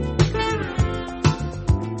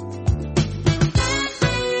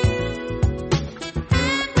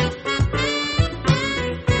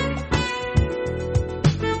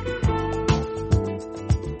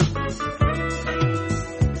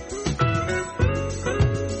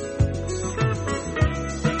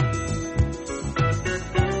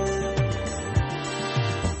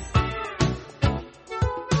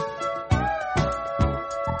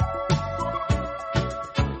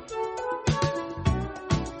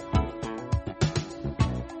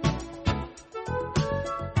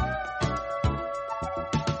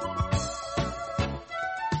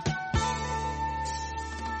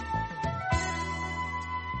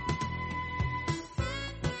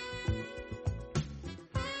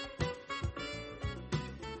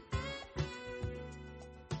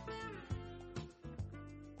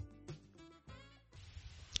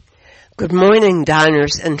Good morning,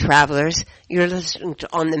 diners and travelers. You're listening to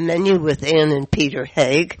On the Menu with Ann and Peter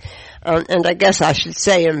Haig. And I guess I should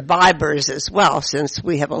say imbibers as well, since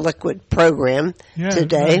we have a liquid program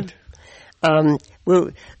today.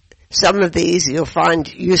 Right. Some of these you'll find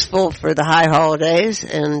useful for the high holidays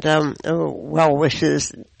and well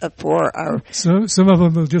wishes for our... Some of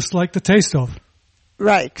them will just like the taste of.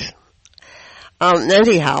 Right.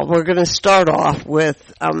 Anyhow, we're going to start off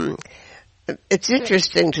with... it's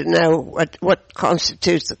interesting to know what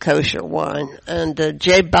constitutes a kosher wine. And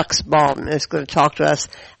Jay Bucksbaum is going to talk to us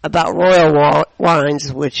about Royal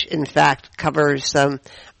Wines, which in fact covers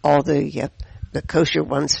all the kosher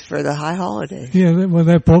ones for the high holidays. Yeah, well,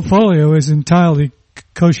 their portfolio is entirely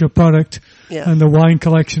kosher product, and the wine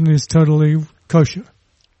collection is totally kosher.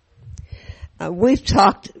 We've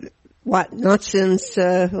talked, not since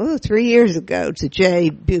 3 years ago, to Jay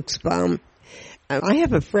Bucksbaum. I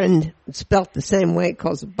have a friend spelt the same way,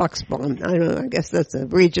 calls it Bucksbaum. I don't know, I guess that's a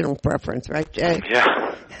regional preference, right, Jay? Yeah.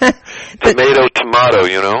 Tomato,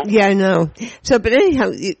 you know? Yeah, I know. So, but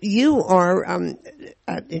anyhow, you are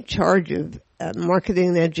in charge of marketing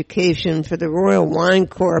and education for the Royal Wine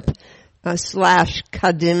Corp /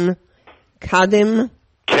 Kedem. Kedem.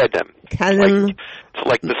 It's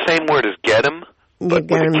like the same word as Gedem, but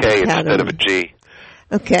with a K instead of a G.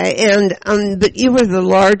 Okay, and but you were the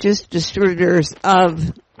largest distributors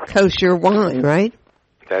of kosher wine, right?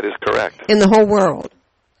 That is correct. In the whole world.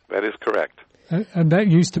 That is correct. And that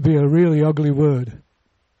used to be a really ugly word.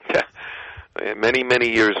 Yeah,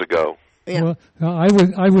 many years ago. Yeah. Well, I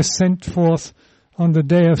was sent forth on the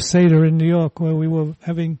day of Seder in New York, where we were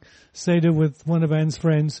having Seder with one of Ann's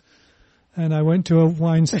friends, and I went to a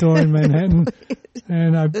wine store in Manhattan,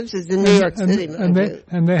 and this is in New York City,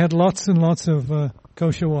 and they had lots and lots of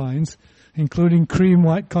kosher wines, including Cream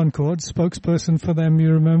White Concord. Spokesperson for them,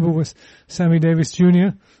 you remember, was Sammy Davis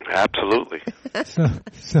Jr. Absolutely.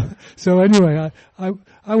 So anyway,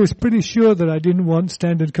 I was pretty sure that I didn't want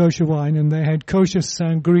standard kosher wine, and they had kosher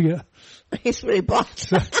sangria. He's what he bought.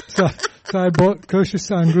 So I bought kosher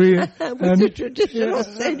sangria. With the traditional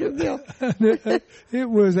Seder meal. It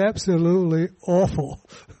was absolutely awful.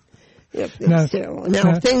 Yep, now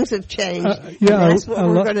things have changed. That's what a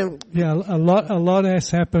lot has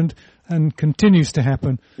happened and continues to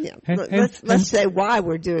happen. Yeah. Let's say why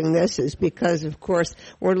we're doing this is because, of course,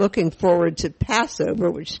 we're looking forward to Passover,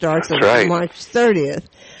 which starts on March 30th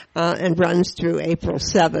and runs through April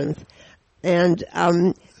 7th. And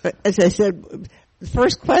as I said, the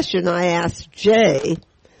first question I asked Jay,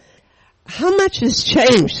 how much has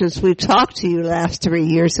changed since we talked to you last 3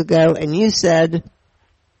 years ago? And you said...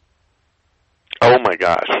 Oh my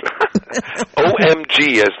gosh.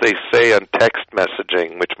 OMG, as they say on text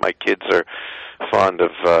messaging, which my kids are fond of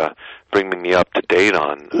bringing me up to date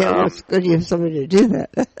on. Yeah, it's good you have somebody to do that.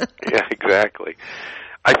 Yeah, exactly.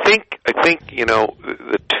 I think,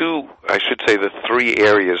 the three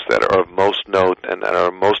areas that are of most note and that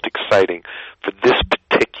are most exciting for this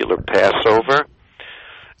particular Passover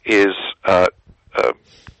is, and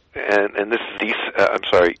this is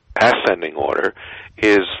ascending order,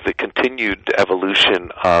 is the continued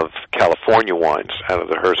evolution of California wines out of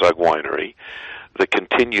the Herzog Winery, the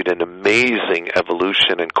continued and amazing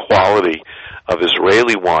evolution and quality of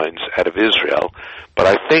Israeli wines out of Israel. But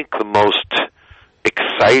I think the most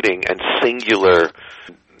exciting and singular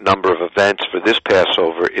number of events for this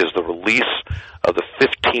Passover is the release of the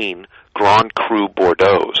 15 Grand Cru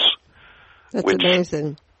Bordeaux. That's which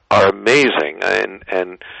amazing. Are amazing, and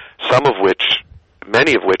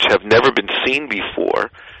many of which have never been seen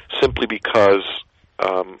before, simply because,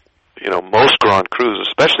 most Grand Crus,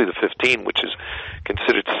 especially the 15, which is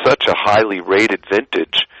considered such a highly rated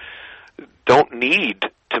vintage, don't need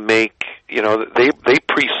to make, they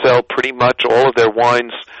pre-sell pretty much all of their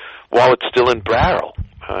wines while it's still in barrel,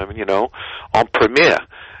 en premier.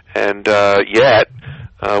 And yet,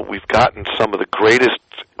 we've gotten some of the greatest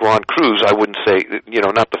Grand Crus, I wouldn't say,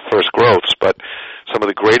 not the first growths, but some of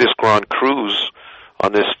the greatest Grand Crus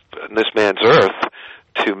on this man's earth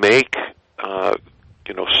to make,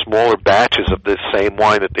 smaller batches of this same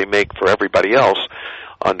wine that they make for everybody else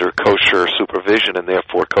under kosher supervision and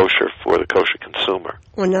therefore kosher for the kosher consumer.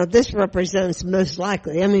 Well, now this represents most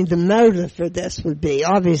likely, the motive for this would be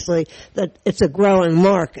obviously that it's a growing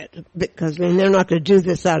market because, they're not going to do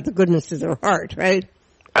this out of the goodness of their heart, right?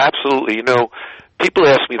 Absolutely. People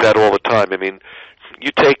ask me that all the time.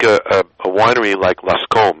 You take a winery like Las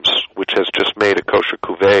Combs, which has just made a kosher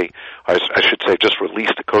cuvee, I should say just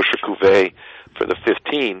released a kosher cuvee for the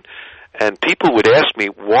 15, and people would ask me,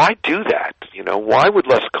 why do that? Why would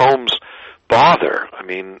Las Combs bother?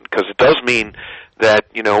 Because it does mean that,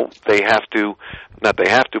 they have to, not they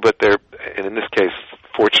have to, but they're, and in this case,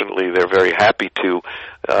 fortunately, they're very happy to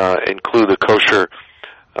include the kosher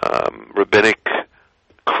rabbinic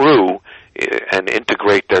crew and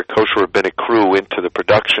integrate their kosher rabbinic crew into the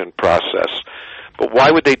production process. But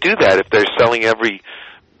why would they do that if they're selling every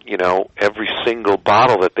single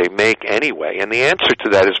bottle that they make anyway? And the answer to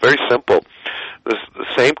that is very simple. The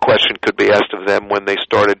same question could be asked of them when they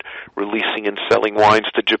started releasing and selling wines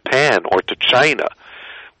to Japan or to China.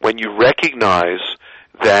 When you recognize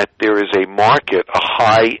that there is a market, a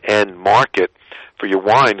high-end market for your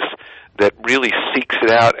wines that really seeks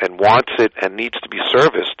it out and wants it and needs to be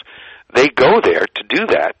serviced, they go there to do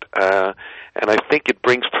that. And I think it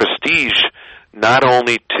brings prestige not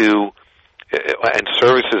only to and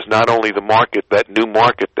services not only the market, that new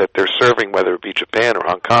market that they're serving, whether it be Japan or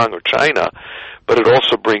Hong Kong or China, but it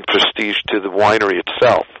also brings prestige to the winery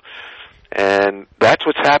itself. And that's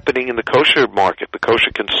what's happening in the kosher market, the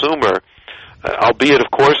kosher consumer, albeit,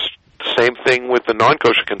 of course, same thing with the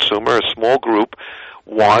non-kosher consumer. A small group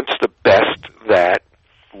wants the best that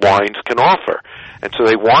wines can offer. And so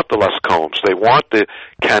they want the Lascombes, they want the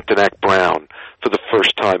Cantenac Brown for the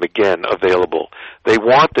first time again available. They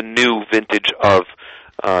want the new vintage of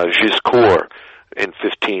Giscourt in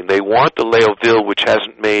 15. They want the Léoville, which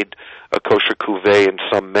hasn't made a kosher cuvée in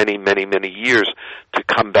some many, many, many years, to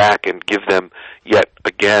come back and give them yet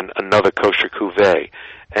again another kosher cuvée.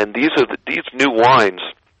 And these new wines,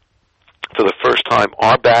 for the first time,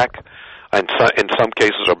 are back, and in some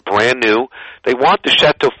cases are brand new. They want the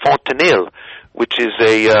Chateau Fontenelle, which is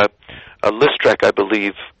a Listrec, I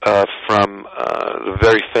believe, from the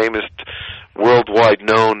very famous, worldwide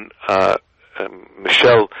known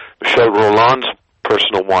Michel Rolland's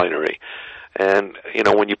personal winery. And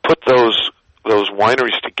when you put those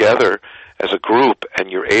wineries together as a group, and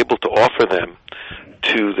you're able to offer them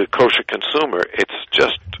to the kosher consumer, it's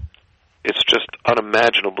just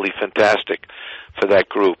unimaginably fantastic for that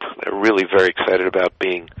group. They're really very excited about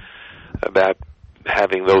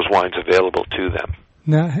having those wines available to them.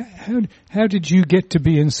 Now, how did you get to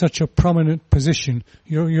be in such a prominent position,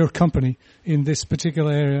 your company, in this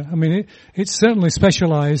particular area? I mean, it's certainly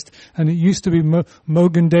specialized, and it used to be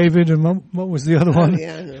Mogen David, and what was the other one?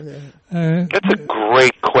 Yeah, no. That's a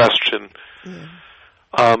great question.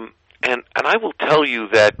 Yeah. And I will tell you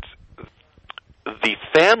that the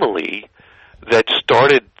family that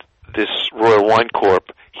started this Royal Wine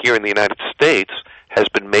Corp here in the United States has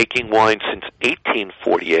been making wine since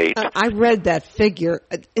 1848. I read that figure.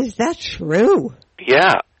 Is that true?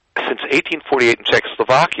 Yeah, since 1848 in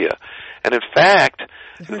Czechoslovakia. And in fact,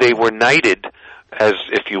 they were knighted, as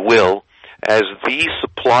if you will, as the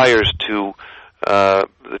suppliers to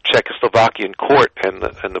the Czechoslovakian court and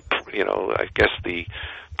the I guess the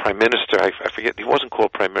prime minister. I forget. He wasn't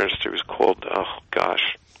called prime minister. He was called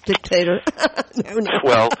dictator. No.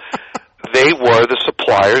 Well, they were the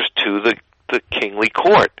suppliers to the kingly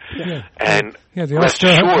court. Yeah. And the rest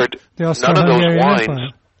assured, none of those wines...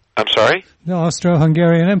 Empire. I'm sorry? The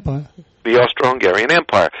Austro-Hungarian Empire. The Austro-Hungarian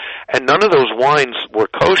Empire. And none of those wines were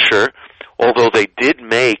kosher, although they did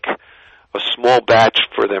make a small batch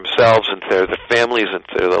for themselves and their families and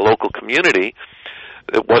the local community.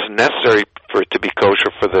 It wasn't necessary for it to be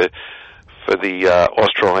kosher for the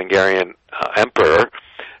Austro-Hungarian emperor.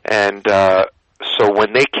 And so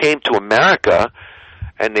when they came to America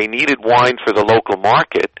and they needed wine for the local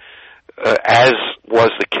market, as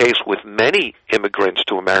was the case with many immigrants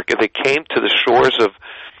to America, they came to the shores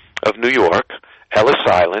of New York, Ellis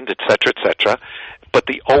Island, etc., but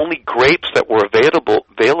the only grapes that were available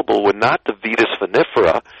were not the Vitis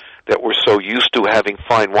vinifera that we're so used to having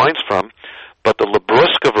fine wines from, but the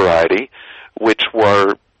Labrusca variety, which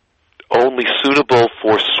were only suitable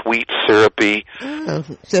for sweet, syrupy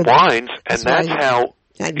wines, and that's how...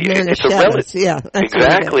 It's a relative, yeah,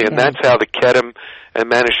 exactly, and that's how the Kedem and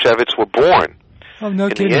Manischewitz were born. Oh, no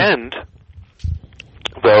in kidding. the end,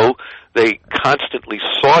 though, they constantly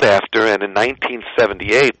sought after, and in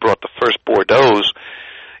 1978 brought the first Bordeaux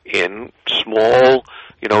in small,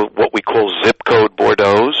 what we call zip code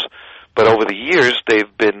Bordeaux. But over the years,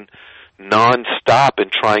 they've been nonstop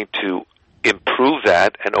in trying to improve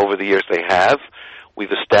that, and over the years they have.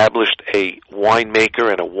 We've established a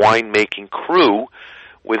winemaker and a winemaking crew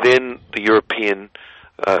within the European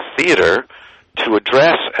theater to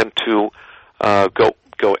address and to go.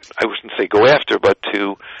 I wouldn't say go after, but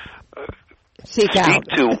to speak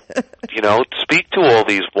to speak to all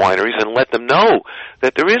these wineries and let them know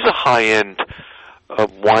that there is a high-end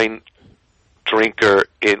wine drinker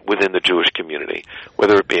within the Jewish community,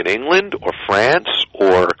 whether it be in England or France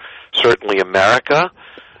or certainly America,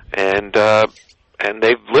 and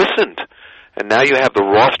they've listened. And now you have the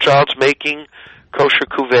Rothschilds making kosher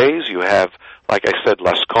cuvées. You have, like I said,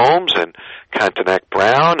 Les Combs and Cantenac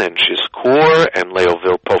Brown and Giscourt and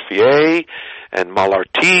Léoville-Pofier and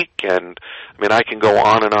Malartic, and I mean I can go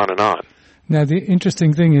on and on and on. Now the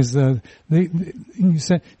interesting thing is you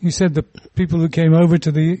said the people who came over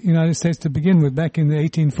to the United States to begin with back in the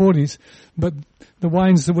 1840s, but the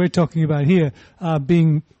wines that we're talking about here are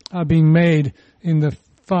being made in the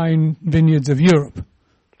fine vineyards of Europe.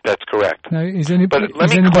 That's correct. Now, but let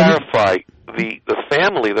me clarify. The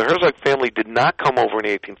Herzog family did not come over in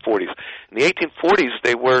the 1840s. In the 1840s,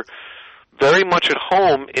 they were very much at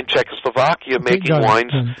home in Czechoslovakia making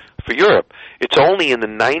wines for Europe. It's only in the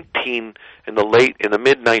mid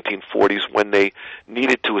 1940s when they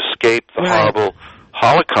needed to escape the horrible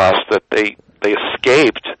Holocaust that they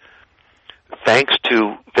escaped, thanks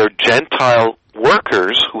to their Gentile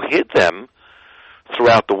workers who hid them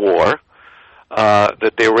throughout the war,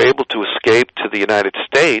 that they were able to escape to the United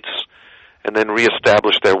States and then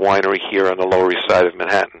reestablish their winery here on the Lower East Side of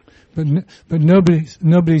Manhattan. But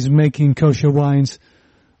nobody's making kosher wines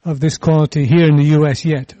of this quality here in the U.S.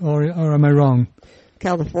 yet, or am I wrong?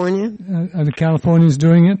 California? Are the Californians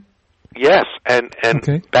doing it? Yes, and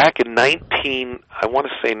back in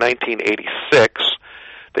 1986,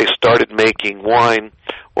 they started making wine,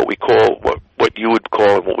 what we all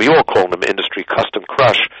call in the industry custom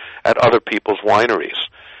crush, at other people's wineries.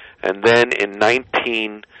 And then in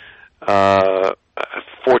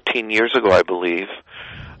 14 years ago, I believe,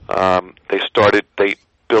 they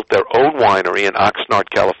built their own winery in Oxnard,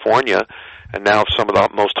 California, and now some of the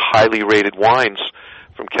most highly rated wines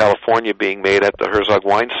from California being made at the Herzog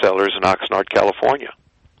Wine Cellars in Oxnard, California.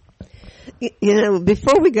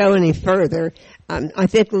 Before we go any further, I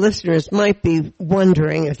think listeners might be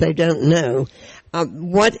wondering, if they don't know,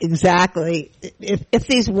 what exactly, if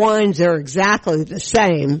these wines are exactly the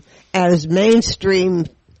same as mainstream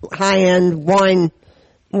high-end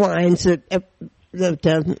wines that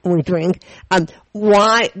we drink,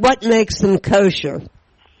 what makes them kosher?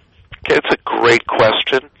 Okay, it's a great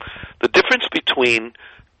question. The difference between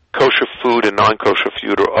kosher food and non-kosher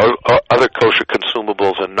food, or other kosher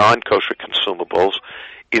consumables and non-kosher consumables,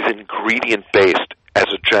 is ingredient-based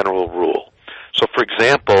as a general rule. So, for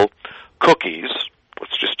example, cookies,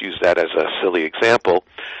 let's just use that as a silly example,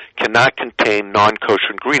 cannot contain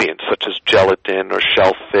non-kosher ingredients such as gelatin or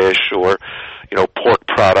shellfish or, pork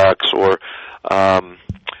products or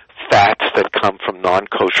fats that come from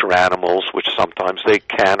non-kosher animals, which sometimes they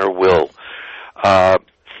can or will.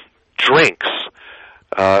 Drinks,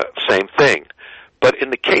 same thing. But in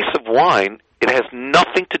the case of wine, it has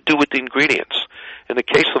nothing to do with the ingredients. In the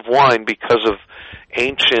case of wine, because of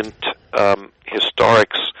ancient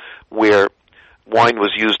historics where wine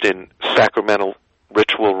was used in sacramental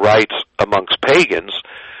ritual rites amongst pagans,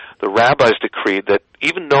 the rabbis decreed that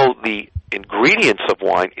even though the ingredients of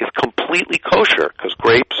wine is completely kosher, because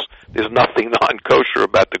grapes, there's nothing non-kosher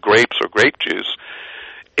about the grapes or grape juice,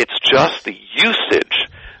 it's just the usage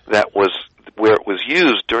that was where it was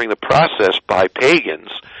used during the process by pagans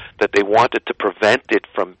that they wanted to prevent it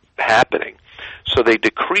from happening. So they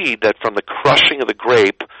decreed that from the crushing of the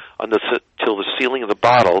grape until the sealing of the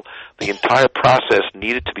bottle, the entire process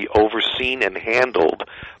needed to be overseen and handled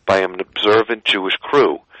by an observant Jewish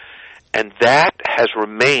crew. And that has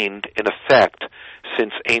remained in effect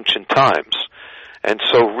since ancient times. And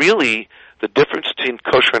so really, the difference between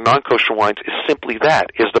kosher and non-kosher wines is simply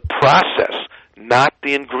that, is the process, not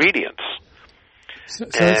the ingredients. So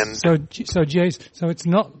Jay, it's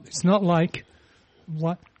not like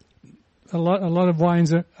what a lot of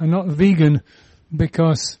wines are not vegan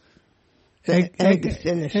because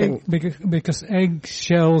because egg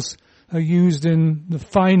shells are used in the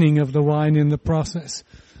fining of the wine in the process.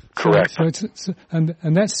 Correct. And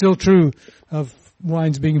that's still true of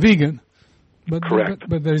wines being vegan. But correct.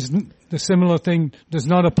 But there's the similar thing does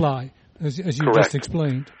not apply as you correct. Just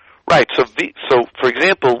explained. Right. So for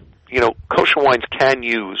example, kosher wines can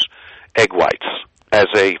use egg whites as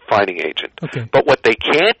a fining agent. Okay. But what they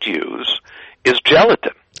can't use is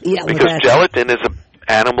gelatin. Yeah, because gelatin is an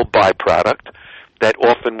animal byproduct that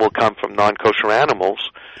often will come from non-kosher animals.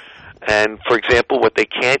 And, for example, what they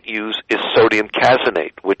can't use is sodium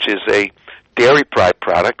caseinate, which is a dairy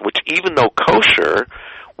byproduct, which even though kosher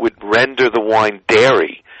would render the wine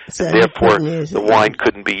dairy, so and therefore the wine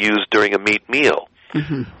couldn't be used during a meat meal.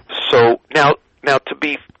 Mm-hmm. So now to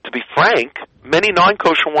be frank, many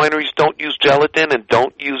non-kosher wineries don't use gelatin and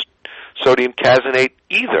don't use sodium caseinate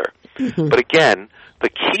either. Mm-hmm. But again, the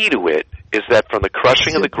key to it is that from the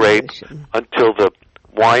crushing of the grape until the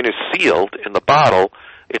wine is sealed in the bottle,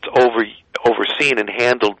 it's overseen and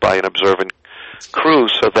handled by an observant crew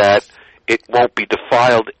so that it won't be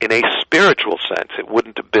defiled in a spiritual sense. It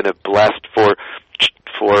wouldn't have been blessed for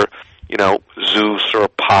Zeus or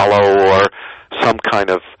Apollo or some kind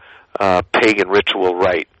of pagan ritual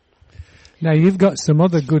rite. Now you've got some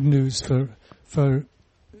other good news for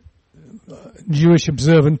Jewish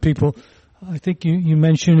observant people. I think you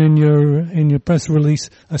mentioned in your press release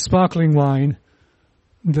a sparkling wine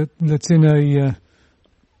that's in a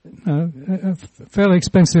fairly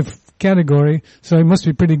expensive category, so it must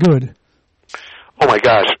be pretty good. Oh my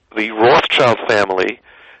gosh, the Rothschild family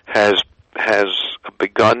has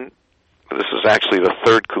begun. This is actually the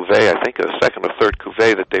third cuvée, I think, the second or third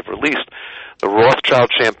cuvée that they've released. The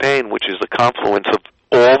Rothschild Champagne, which is the confluence of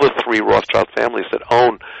all the three Rothschild families that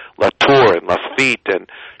own Latour and Lafite and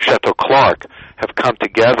Chateau Clark, have come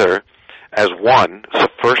together as one. It's the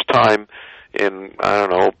first time in,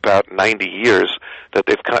 about 90 years that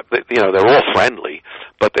they've come, they're all friendly,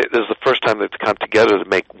 but this is the first time they've come together to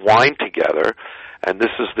make wine together, and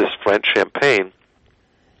this is this French champagne,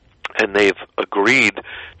 and they've agreed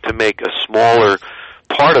to make a smaller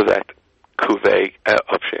part of that cuvée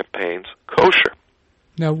of champagnes kosher.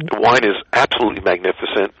 Now, the wine is absolutely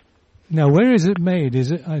magnificent. Now, where is it made?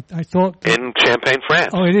 Is it? I thought in Champagne,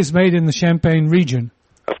 France. Oh, it is made in the Champagne region.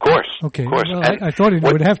 Of course. Okay. Of course. Well, I thought it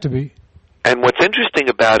would have to be. And what's interesting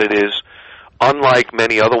about it is, unlike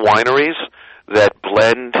many other wineries that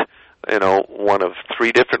blend, one of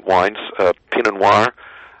three different wines, Pinot Noir,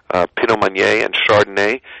 Pinot Meunier, and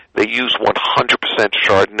Chardonnay, they use 100%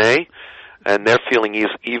 Chardonnay, and their feeling is,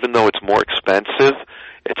 even though it's more expensive,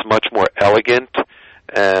 it's much more elegant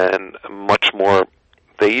and much more,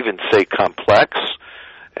 they even say complex,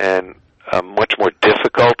 and much more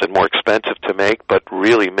difficult and more expensive to make, but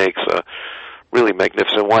really makes a really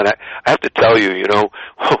magnificent wine. I have to tell you,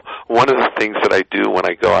 one of the things that I do when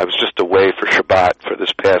I go, I was just away for Shabbat for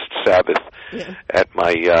this past Sabbath at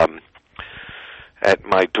my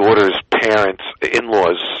daughter's parents'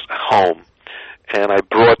 in-laws' home, and I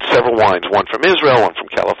brought several wines, one from Israel, one from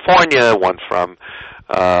California, one from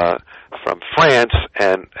France,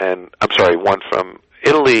 and one from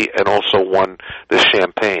Italy, and also the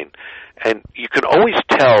Champagne. And you can always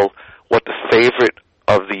tell what the favorite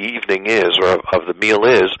of the evening is, or of the meal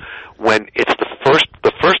is, when it's the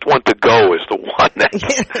first one to go is the one that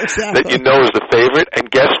that you know is the favorite. And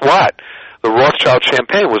guess what? The Rothschild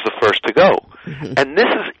Champagne was the first to go. Mm-hmm. And this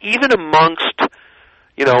is even amongst,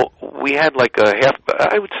 we had like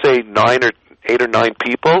I would say 8 or 9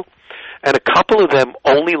 people, and a couple of them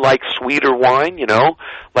only like sweeter wine,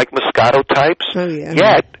 like Moscato types. Oh, yeah.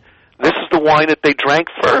 Yet, this is the wine that they drank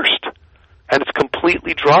first, and it's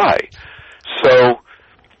completely dry. So,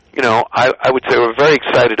 I would say we're very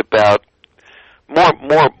excited about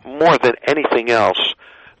more than anything else,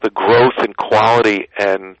 the growth in quality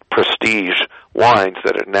and prestige wines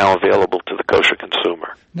that are now available to the kosher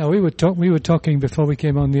consumer. Now we were talking before we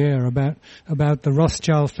came on the air about the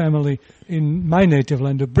Rothschild family in my native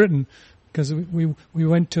land of Britain, because we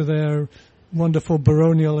went to their wonderful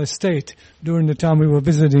baronial estate during the time we were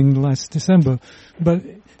visiting last December. But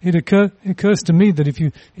it occurs to me that if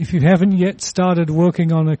you haven't yet started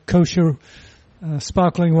working on a kosher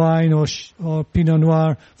sparkling wine or Pinot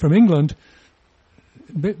Noir from England,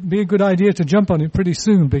 be a good idea to jump on it pretty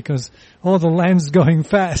soon, because all the land's going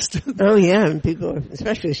fast. Oh yeah, and people,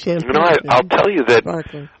 especially champagne. I'll tell you that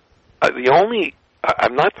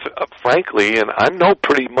I'm not, frankly, and I know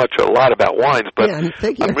pretty much a lot about wines, but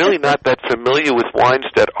I'm really not that familiar with wines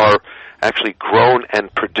that are actually grown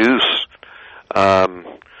and produced,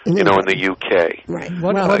 in the UK. Right.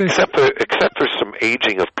 Except for some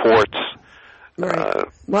aging of ports. Right.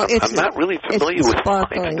 I'm not really familiar with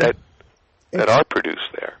wines that are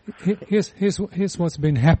produced there. Here's what's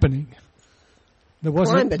been happening. There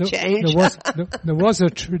was a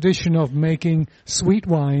tradition of making sweet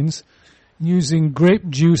wines using grape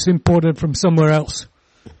juice imported from somewhere else,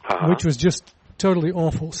 which was just totally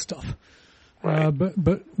awful stuff. Right.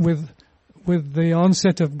 But with the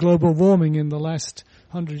onset of global warming in the last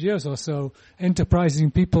 100 years or so,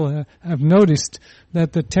 enterprising people have noticed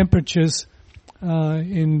that the temperatures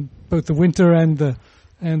in both the winter and the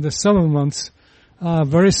summer months are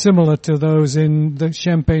very similar to those in the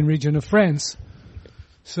Champagne region of France.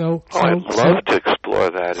 I'd love to explore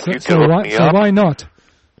that. If you can hook me up. Why not?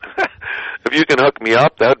 If you can hook me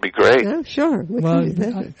up, that would be great. Yeah, sure.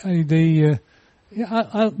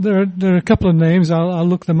 There are a couple of names. I'll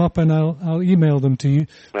look them up and I'll email them to you.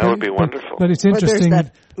 That would be wonderful. But it's interesting. There's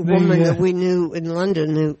that woman that we knew in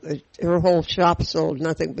London who her whole shop sold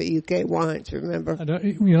nothing but UK wines. Remember?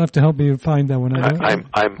 You'll have to help me find that one.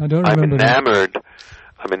 I don't remember.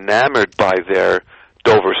 I'm enamored by their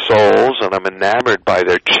Dover soles, and I'm enamored by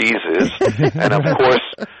their cheeses, and I'm of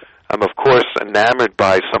course enamored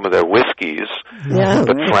by some of their whiskeys. Yeah,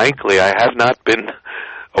 but frankly, I have not been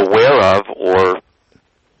aware of or,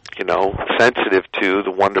 sensitive to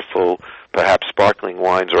the wonderful, perhaps sparkling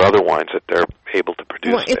wines or other wines that they're able to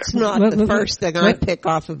produce. Well, it's not the first thing I pick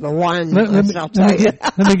off of a wine list, I'll tell you.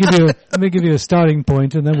 Let me give you a starting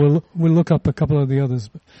point, and then we'll look up a couple of the others.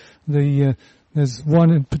 There's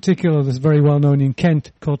one in particular that's very well known in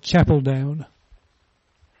Kent called Chapeldown.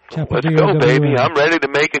 Let's go, baby. I'm ready to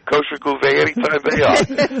make a kosher cuvée anytime they are.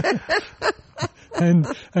 And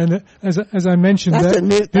as I mentioned,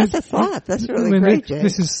 that's a thought. That's really great, Jay.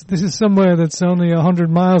 This is somewhere that's only 100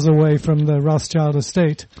 miles away from the Rothschild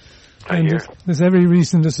estate, and there's every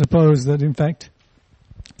reason to suppose that in fact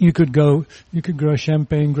you could grow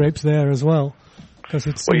champagne grapes there as well. Because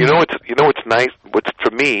it's what's nice.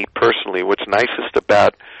 For me personally, what's nicest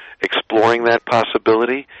about exploring that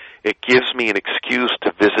possibility, it gives me an excuse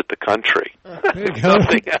to visit the country.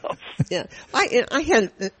 Nothing else. Yeah, I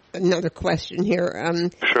had another question here.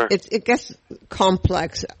 Sure. It gets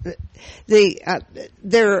complex.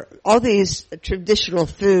 There are all these traditional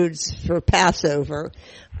foods for Passover,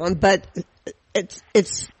 but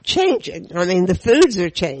it's changing. I mean, the foods are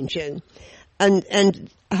changing, and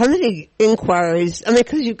how many inquiries? I mean,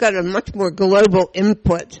 because you've got a much more global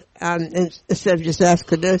input instead of just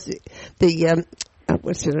Askedosi.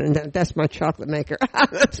 What's it? That's my chocolate maker.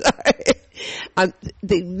 I'm sorry.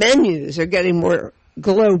 The menus are getting more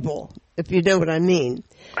global, if you know what I mean.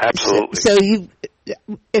 Absolutely. So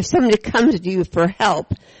if somebody comes to you for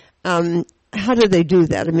help, how do they do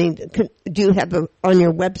that? I mean, do you have on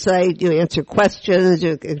your website, do you answer questions,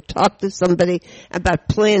 do you talk to somebody about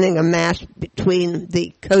planning a match between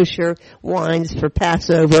the kosher wines for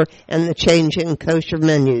Passover and the changing kosher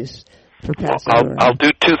menus for Passover? Well, I'll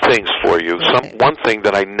do two things for you. Okay. One thing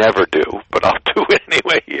that I never do, but I'll do it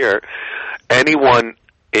anyway here. Anyone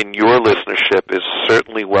in your listenership is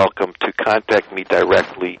certainly welcome to contact me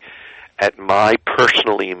directly at my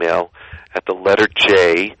personal email at the letter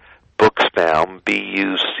J, Buchsbaum,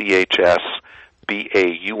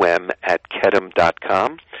 BUCHSBAUM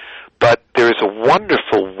 @kedem.com. But there is a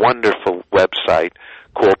wonderful, wonderful website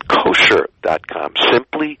called kosher.com,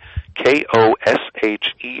 simply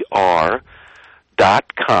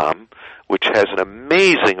KOSHER.com, which has an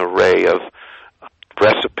amazing array of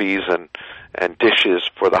recipes and dishes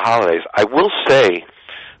for the holidays. I will say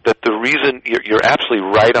that the reason, you're absolutely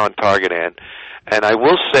right on target, Ann, and I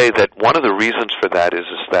will say that one of the reasons for that is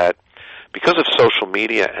that because of social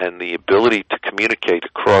media and the ability to communicate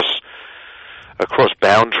across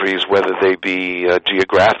boundaries, whether they be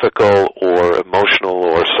geographical or emotional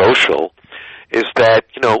or social, is that,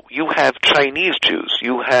 you have Chinese Jews,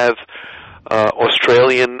 you have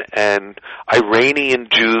Australian and Iranian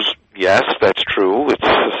Jews. Yes, that's true. It's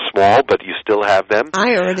small, but you still have them.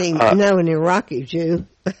 I already know an Iraqi Jew.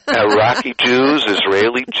 Iraqi Jews,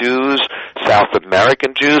 Israeli Jews, South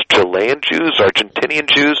American Jews, Chilean Jews, Argentinian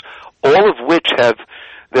Jews, all of which have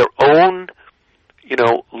their own,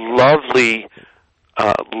 lovely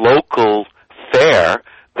local fare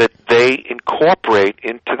that they incorporate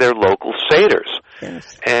into their local seders.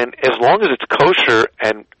 Yes. And as long as it's kosher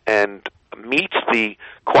and meets the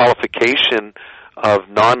qualification of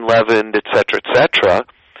non-leavened, et cetera,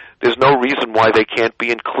 there's no reason why they can't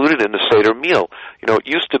be included in the Seder meal. It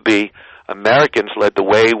used to be Americans led the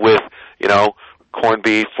way with, corned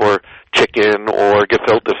beef or chicken or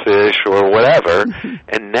gefilte fish or whatever,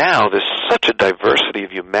 and now there's such a diversity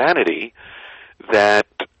of humanity that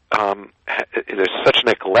there's such an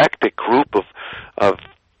eclectic group of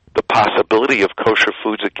the possibility of kosher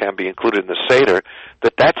foods that can be included in the Seder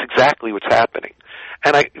that's exactly what's happening.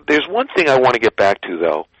 And there's one thing I want to get back to,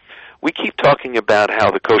 though. We keep talking about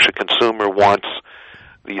how the kosher consumer wants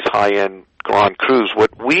these high-end Grand Crus.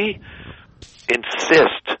 What we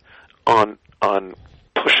insist on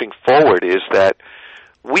pushing forward is that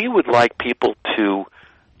we would like people to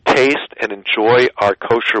taste and enjoy our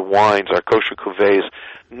kosher wines, our kosher cuvées,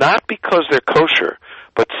 not because they're kosher,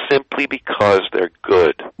 but simply because they're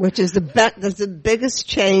good. Which is that's the biggest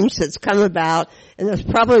change that's come about, and that's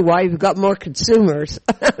probably why you've got more consumers.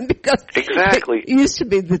 Because exactly. It used to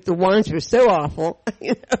be that the wines were so awful.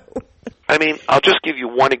 I mean, I'll just give you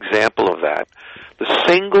one example of that. The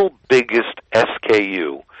single biggest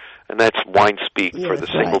SKU, and that's wine speak for the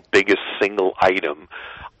single biggest single item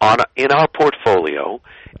in our portfolio,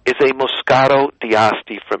 is a Moscato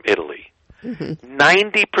d'Asti from Italy.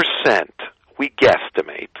 90%, we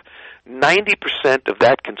guesstimate, 90% of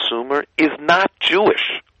that consumer is not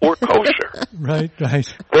Jewish or kosher. Right.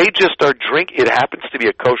 They just are it happens to be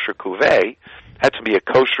a kosher cuvée, had to be a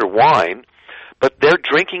kosher wine, but they're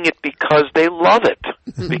drinking it because they love it,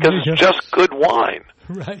 because it's just good wine.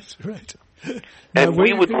 Right. And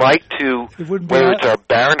we would like to, whether it's our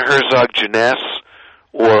Baron Herzog Jeunesse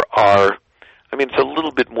or our, I mean, it's a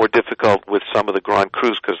little bit more difficult with some of the Grand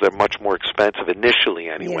Crus because they're much more expensive initially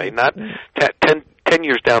anyway. Not 10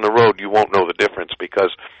 years down the road, you won't know the difference because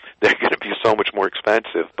they're going to be so much more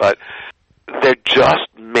expensive. But they're just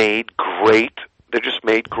made great. They're just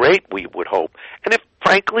made great, we would hope. And if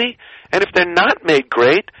they're not made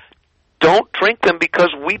great, don't drink them because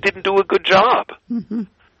we didn't do a good job. Mm-hmm.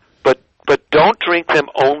 But don't drink them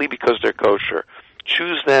only because they're kosher.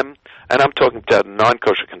 Choose them, and I'm talking to a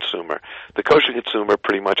non-kosher consumer. The kosher consumer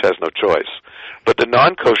pretty much has no choice. But the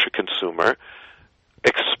non-kosher consumer,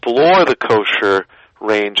 explore the kosher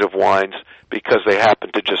range of wines because they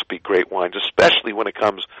happen to just be great wines, especially when it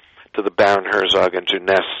comes to the Baron Herzog and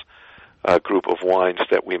Jeunesse group of wines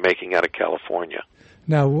that we're making out of California.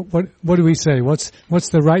 Now, what do we say? What's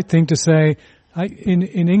the right thing to say?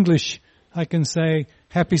 In English, I can say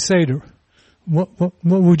Happy Seder. What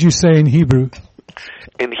would you say in Hebrew?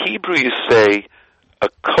 In Hebrew, you say a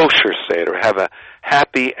kosher Seder. Have a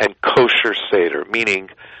happy and kosher Seder, meaning,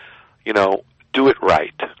 do it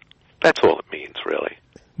right. That's all it means, really.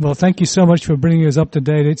 Well, thank you so much for bringing us up to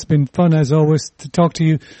date. It's been fun, as always, to talk to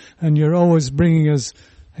you, and you're always bringing us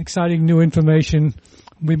exciting new information.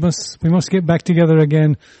 We must get back together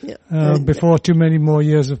again before too many more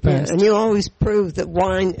years have passed. Yeah, and you always prove that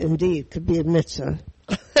wine, indeed, could be a mitzvah.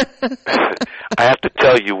 I have to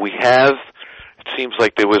tell you, it seems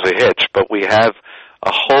like there was a hitch, but we have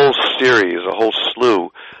a whole series, a whole slew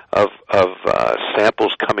of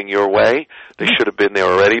samples coming your way. They should have been there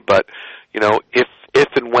already, but, if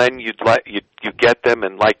and when you get them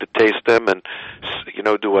and like to taste them and,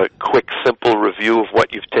 do a quick, simple review of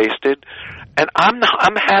what you've tasted. And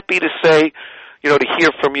I'm happy to say, to hear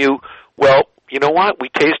from you, well, you know what, we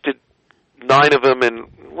tasted 9 of them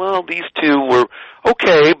and, well, these 2 were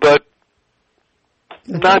okay, but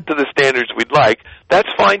not to the standards we'd like. That's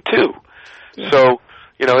fine, too. Yeah. So,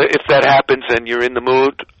 if that happens and you're in the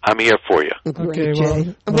mood, I'm here for you. Okay,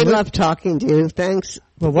 Jay. We love talking to you. Thanks.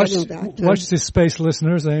 Well, watch this space,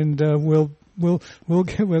 listeners, and we'll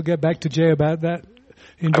get back to Jay about that.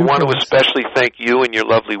 I want to especially thank you and your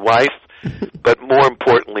lovely wife, but more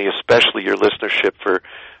importantly, especially your listenership for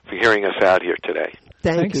hearing us out here today.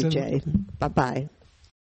 Thanks, you, Jay. Bye-bye.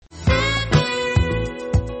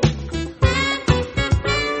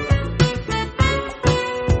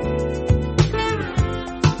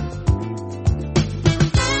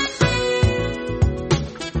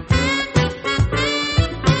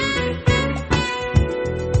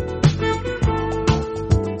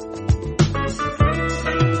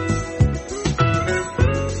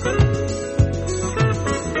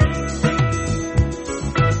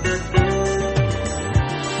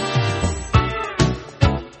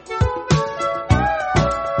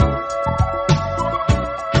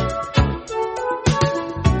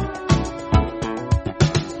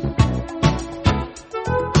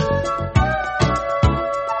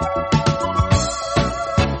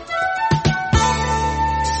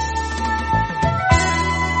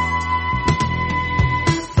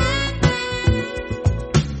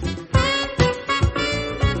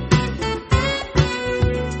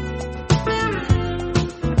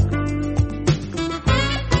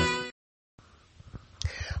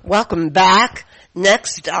 Welcome back.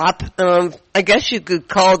 Next up, I guess you could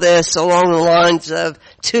call this along the lines of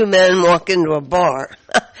 2 men walk into a bar.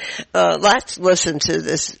 Let's listen to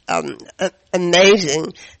this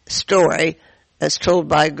amazing story as told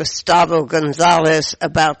by Gustavo Gonzalez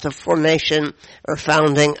about the formation or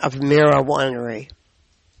founding of Mira Winery.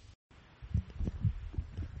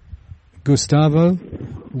 Gustavo,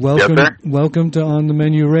 welcome, yes, welcome to On the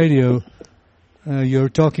Menu Radio. You're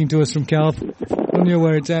talking to us from California,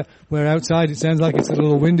 where outside it sounds like it's a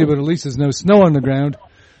little windy, but at least there's no snow on the ground,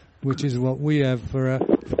 which is what we have for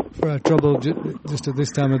our trouble just at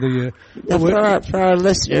this time of the year. Now for our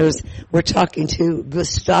listeners, we're talking to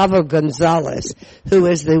Gustavo Gonzalez, who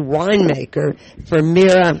is the winemaker for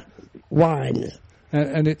Mira Wines.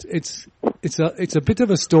 And it's a bit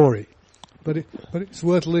of a story, but it's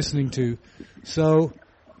worth listening to. So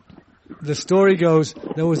the story goes,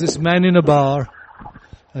 there was this man in a bar,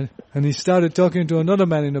 and he started talking to another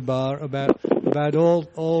man in a bar about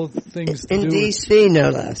all things to in do D.C., no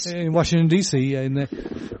less. In Washington, D.C., in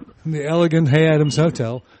the elegant Hay Adams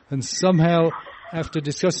Hotel. And somehow, after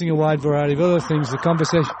discussing a wide variety of other things, the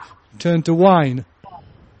conversation turned to wine.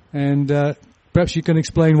 And perhaps you can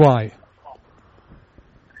explain why.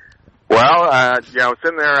 Well, Well, I was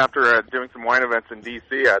sitting there after doing some wine events in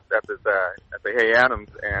D.C. at the Hay Adams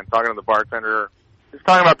and talking to the bartender, just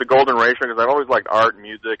talking about the golden ratio, because I've always liked art,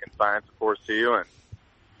 music, and science, of course, too, and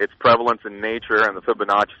its prevalence in nature and the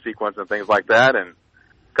Fibonacci sequence and things like that. And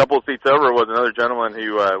a couple of seats over was another gentleman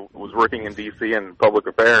who was working in D.C. in public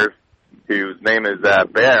affairs, whose name is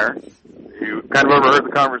Bear, who kind of overheard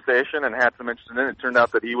the conversation and had some interest in it. It turned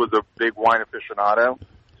out that he was a big wine aficionado.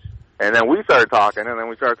 And then we started talking,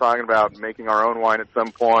 about making our own wine at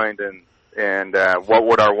some point, and what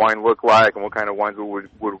would our wine look like, and what kind of wines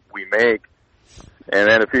would we make. And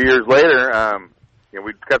then a few years later,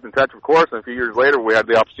 we kept in touch, of course, and a few years later we had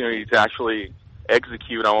the opportunity to actually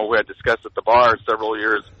execute on what we had discussed at the bar several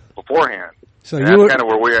years beforehand. So and that's kind of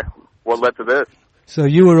what led to this. So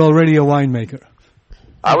you were already a winemaker?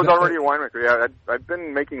 I was already a winemaker, yeah. I've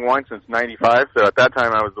been making wine since '95, so at that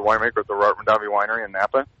time I was the winemaker at the Robert Mondavi Winery in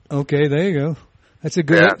Napa. Okay, there you go. That's a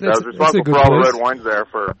good. Yeah, I was responsible for all the red wines there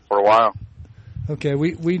for a while. Okay,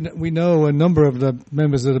 we know a number of the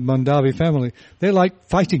members of the Mondavi family. They liked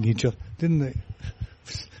fighting each other, didn't they?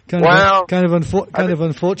 Kind of an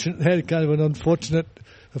unfortunate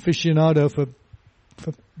aficionado for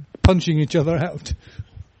punching each other out.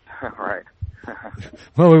 Right.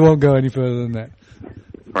 Well, we won't go any further than that.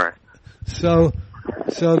 Right. So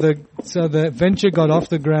the venture got off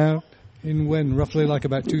the ground in when, roughly like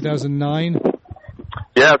about 2009?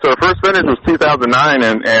 Yeah, so our first vintage was 2009,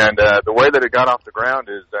 and the way that it got off the ground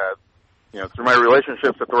is through my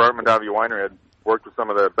relationships at the Robert Mondavi Winery. I'd worked with some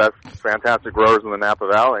of the best, fantastic growers in the Napa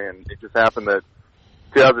Valley, and it just happened that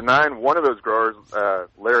 2009, one of those growers,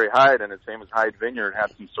 Larry Hyde, and his famous Hyde Vineyard,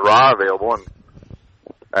 had some Syrah available, and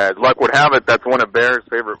as luck would have it, that's one of Bear's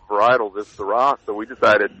favorite varietals is Syrah. So we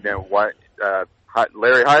decided,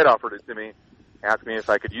 Larry Hyde offered it to me, asked me if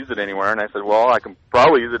I could use it anywhere, and I said, well, I can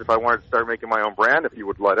probably use it if I wanted to start making my own brand, if you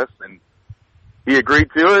would let us. And he agreed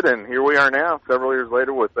to it, and here we are now, several years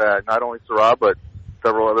later, with not only Syrah, but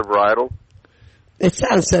several other varietals. It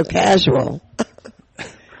sounds so casual.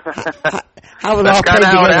 That's kind of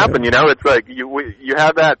how it happened, It's like you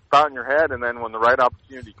have that thought in your head, and then when the right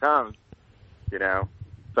opportunity comes,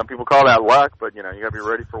 some people call that luck, but you got to be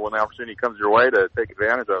ready for when the opportunity comes your way to take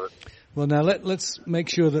advantage of it. Well, now let's make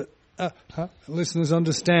sure that listeners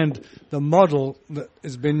understand the model that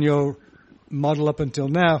has been your model up until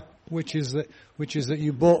now, which is that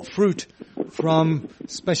you bought fruit from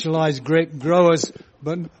specialized grape growers,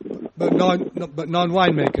 but non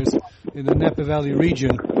winemakers in the Napa Valley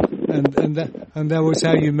region, and that was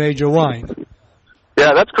how you made your wine.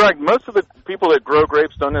 Yeah, that's correct. Most of the people that grow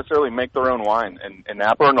grapes don't necessarily make their own wine in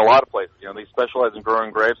Napa or in a lot of places. They specialize in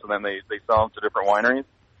growing grapes, and then they sell them to different wineries.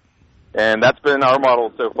 And that's been our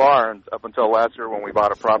model so far, up until last year when we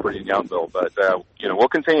bought a property in Yountville. But we'll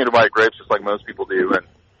continue to buy grapes just like most people do, and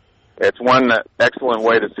it's one excellent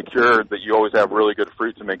way to secure that you always have really good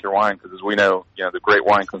fruit to make your wine, because as we know, the great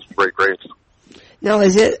wine comes from great grapes. Now,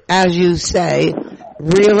 is it, as you say,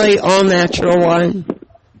 really all natural wine?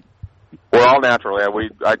 We're all natural. Yeah,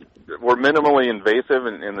 we're minimally invasive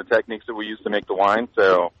in the techniques that we use to make the wine.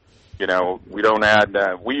 So, we don't add.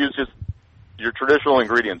 We use just your traditional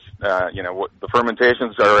ingredients. The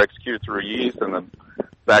fermentations are executed through yeast and the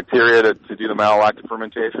bacteria to do the malolactic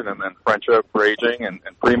fermentation, and then French oak for aging, and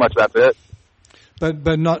pretty much that's it.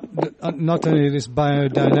 But not any of this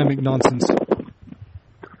biodynamic nonsense.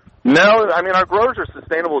 No, our growers are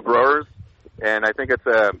sustainable growers, and I think it's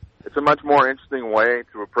a much more interesting way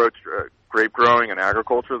to approach grape growing and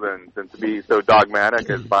agriculture than to be so dogmatic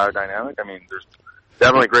as biodynamic. There's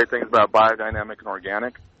definitely great things about biodynamic and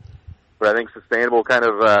organic, but I think sustainable kind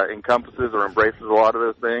of encompasses or embraces a lot of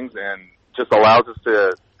those things, and just allows us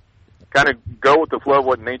to kind of go with the flow of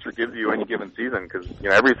what nature gives you any given season, because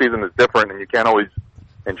every season is different, and you can't always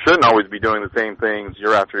and shouldn't always be doing the same things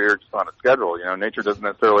year after year just on a schedule. Nature doesn't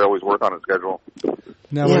necessarily always work on a schedule.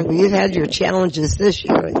 Now, but you've had your challenges this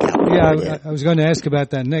year in California. Yeah, I was going to ask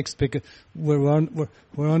about that next, because we're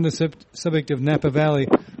on the subject of Napa Valley,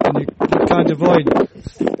 and you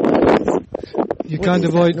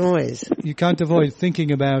can't avoid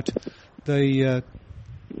thinking about the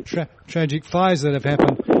tragic fires that have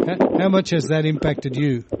happened. How much has that impacted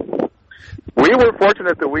you? We were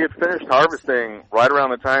fortunate that we had finished harvesting right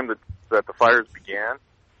around the time that the fires began.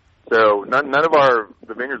 So none of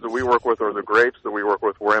the vineyards that we work with or the grapes that we work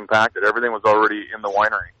with were impacted. Everything was already in the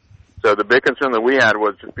winery. So the big concern that we had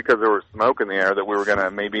was just because there was smoke in the air that we were going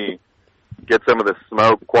to maybe get some of the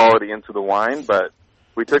smoke quality into the wine. But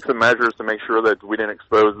we took some measures to make sure that we didn't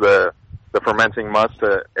expose the fermenting must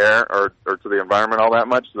to air or to the environment all that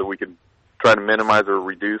much, so that we could try to minimize or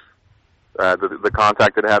reduce the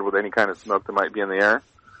contact it had with any kind of smoke that might be in the air.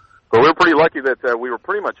 But we were pretty lucky that we were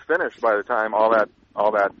pretty much finished by the time all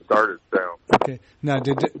that started. So okay. Now,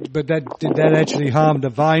 did that actually harm the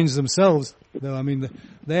vines themselves? Though I mean,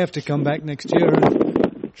 they have to come back next year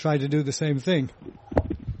and try to do the same thing.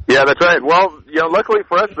 Yeah, that's right. Well, luckily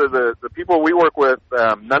for us, the people we work with,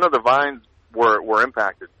 none of the vines were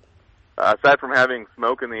impacted. Aside from having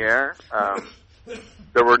smoke in the air,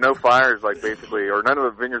 there were no fires, basically, or none of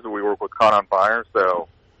the vineyards that we work with caught on fire. So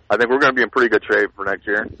I think we're going to be in pretty good shape for next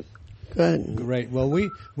year. Good. Great. Well,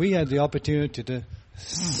 we had the opportunity to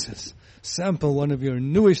sample one of your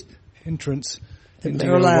newest entrants into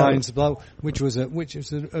your wines, which is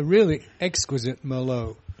a really exquisite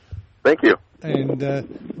Merlot. Thank you. And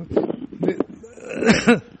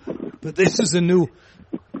but this is a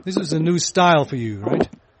new style for you, right?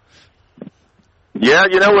 Yeah,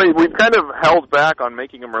 we've kind of held back on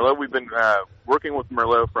making a Merlot. We've been working with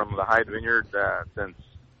Merlot from the Hyde Vineyard since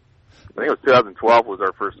I think it was 2012 was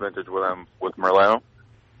our first vintage with Merlot,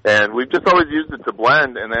 and we've just always used it to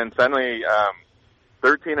blend. And then suddenly,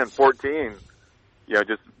 13 and 14,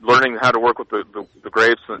 just learning how to work with the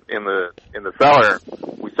grapes in the cellar,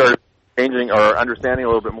 we started changing or understanding a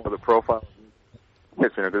little bit more of the profile.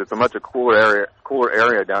 Because it's a much cooler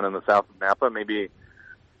area down in the south of Napa. Maybe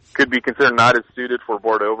could be considered not as suited for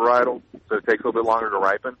Bordeaux varietal, so it takes a little bit longer to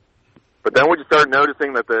ripen. But then we just started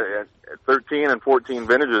noticing that the 13 and 14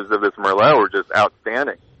 vintages of this Merlot were just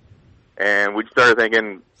outstanding. And we started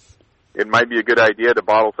thinking it might be a good idea to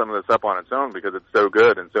bottle some of this up on its own because it's so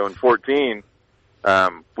good. And so in 14,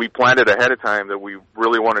 we planned it ahead of time that we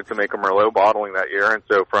really wanted to make a Merlot bottling that year. And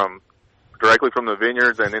so directly from the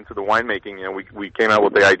vineyards and into the winemaking, we came out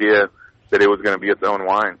with the idea that it was going to be its own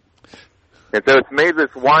wine. And so it's made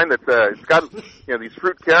this wine that's, it's got, these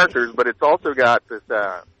fruit characters, but it's also got this,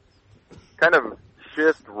 kind of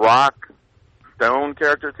schist rock stone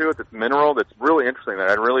character to it. That's mineral. That's really interesting. That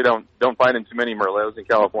I really don't find in too many Merlots in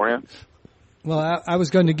California. Well, I was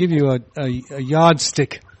going to give you a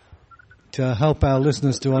yardstick to help our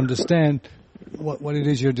listeners to understand what it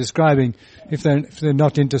is you're describing, if they're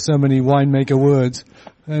not into so many winemaker words.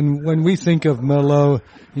 And when we think of Merlot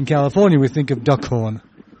in California, we think of Duckhorn.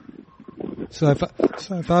 So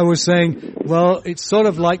if I was saying, well, it's sort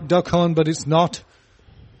of like Duckhorn, but it's not,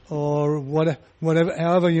 or whatever,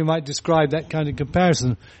 however you might describe that kind of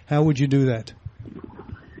comparison, how would you do that?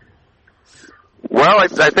 Well, I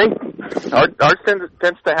think ours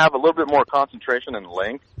tends to have a little bit more concentration and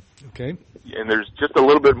length. Okay. And there's just a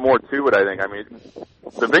little bit more to it, I think. I mean,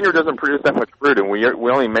 the vineyard doesn't produce that much fruit, and we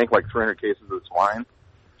only make 300 cases of this wine.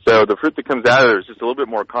 So the fruit that comes out of there is just a little bit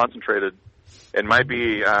more concentrated and might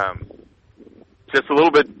be just a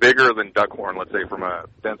little bit bigger than Duckhorn, let's say, from a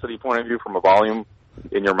density point of view, from a volume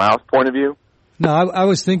in your mouth point of view. No, I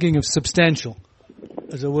was thinking of substantial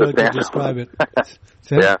as a word to describe it.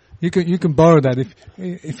 So yeah. You can borrow that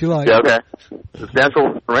if you like. Yeah, okay.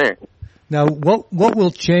 Substantial for me. Now, what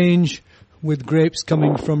will change with grapes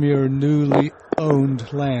coming from your newly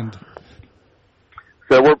owned land?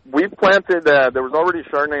 So we've planted, there was already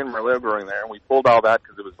Chardonnay and Merlot growing there, and we pulled all that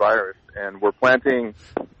because it was virus. And we're planting,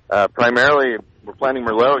 we're planting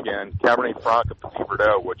Merlot again, Cabernet Franc and Petit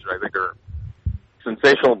Verdot, which I think are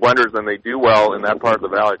sensational blenders, and they do well in that part of the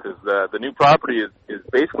valley because the new property is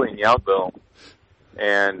basically in Yountville.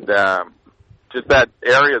 And just that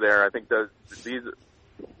area there, I think these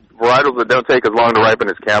varietals that don't take as long to ripen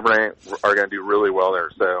as Cabernet are going to do really well there.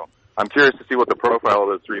 So I'm curious to see what the profile of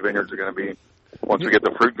those three vineyards are going to be once we get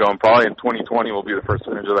the fruit going. Probably in 2020 will be the first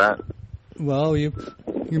vintage of that. Well, you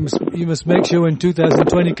must make sure when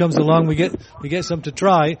 2020 comes along we get some to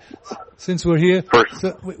try. Since we're here,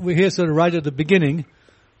 we're here sort of right at the beginning.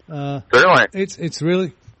 Certainly, it's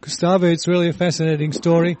really, Gustavo. It's really a fascinating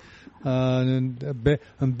story, and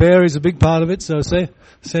Bear is a big part of it. So say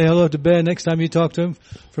hello to Bear next time you talk to him,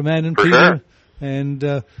 from Ann and Peter. Sure.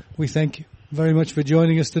 And we thank you very much for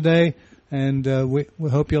joining us today, and we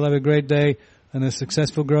hope you'll have a great day and a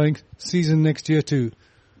successful growing season next year too.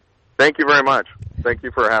 Thank you very much. Thank you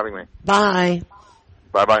for having me. Bye.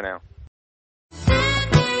 Bye-bye now.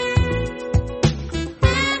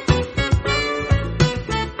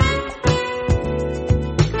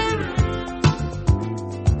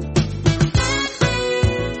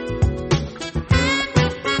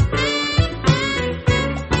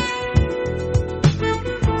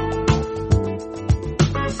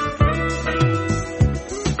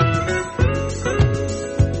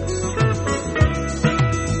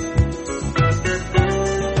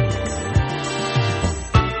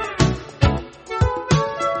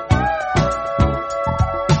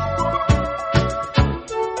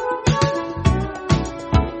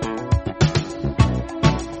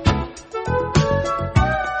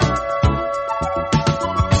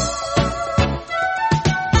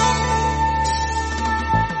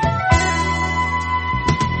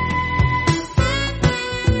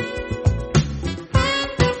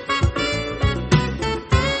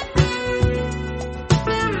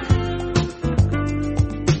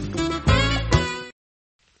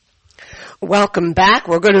 Welcome back.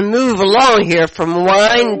 We're going to move along here from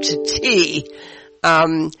wine to tea,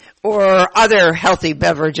 or other healthy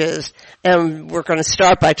beverages. And we're going to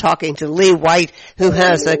start by talking to Lee White, who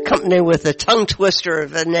has a company with a tongue twister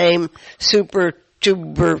of a name, Super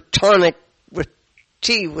Tuber Tonic with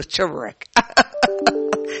tea with turmeric.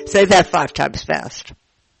 Say that 5 times fast.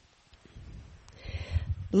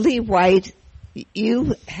 Lee White,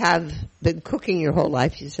 you have been cooking your whole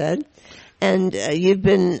life, you said. And you've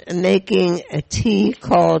been making a tea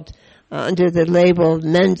called, under the label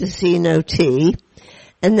Mendocino tea.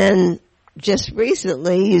 And then just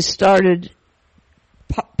recently you started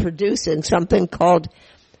producing something called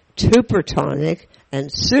Tuber Tonic and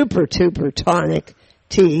Super Tuber Tonic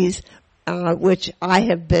teas, which I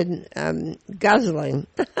have been guzzling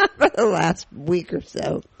for the last week or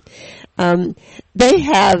so. They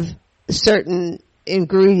have certain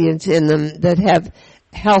ingredients in them that have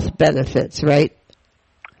health benefits, right?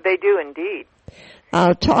 They do indeed.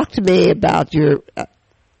 Talk to me about your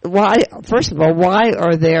why. First of all, why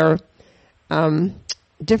are there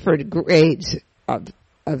different grades of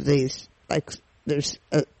these? Like, there's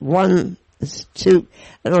one is an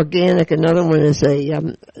organic, another one is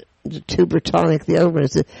a tuber tonic, the other one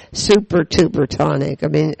is a super tuber tonic. I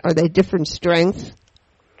mean, are they different strengths?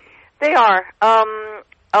 They are.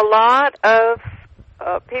 A lot of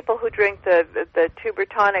people who drink the tuber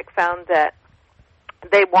tonic found that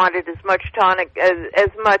they wanted as much tonic, as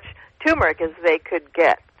much turmeric as they could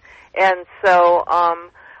get. And so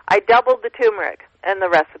I doubled the turmeric in the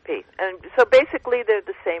recipe. And so basically they're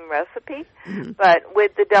the same recipe, but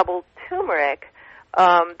with the doubled turmeric,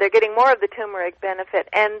 they're getting more of the turmeric benefit.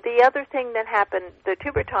 And the other thing that happened, the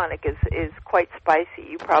tuber tonic is quite spicy.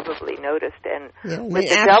 You probably noticed. And with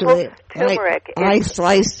the doubled turmeric, I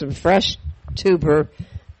sliced some fresh turmeric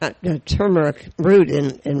root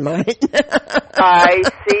in mine. I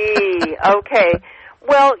see. Okay.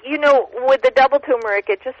 Well, with the double turmeric,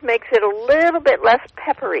 it just makes it a little bit less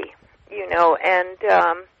peppery, and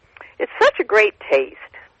it's such a great taste.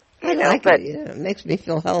 I like it. Yeah, it makes me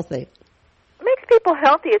feel healthy. It makes people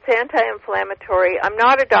healthy. It's anti-inflammatory. I'm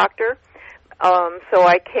not a doctor, so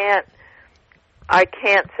I can't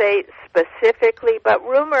say specifically, but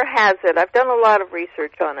rumor has it, I've done a lot of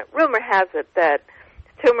research on it, rumor has it that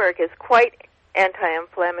turmeric is quite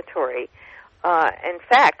anti-inflammatory. In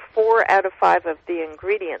fact, 4 out of 5 of the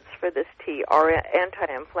ingredients for this tea are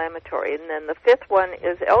anti-inflammatory. And then the 5th one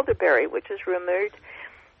is elderberry, which is rumored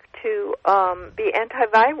to be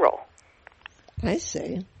antiviral. I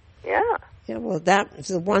see. Yeah. Yeah, well, that's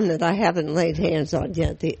the one that I haven't laid hands on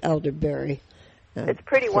yet, the elderberry. It's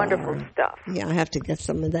pretty wonderful stuff. Yeah, I have to get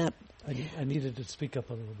some of that. I needed to speak up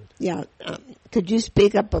a little bit. Yeah. Could you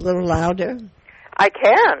speak up a little louder? I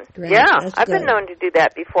can. Great. Yeah. That's I've been known to do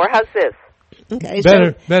that before. How's this? Okay.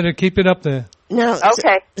 Better keep it up there. No.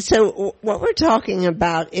 Okay. So what we're talking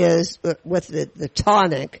about is, with the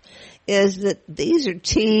tonic, is that these are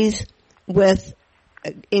teas with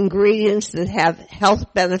ingredients that have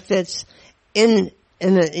health benefits and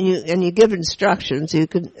you give instructions. You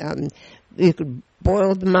can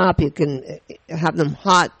boil them up. You can have them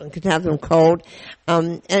hot. You can have them cold.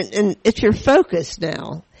 And it's your focus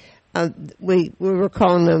now. We were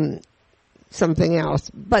calling them something else.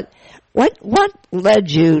 But what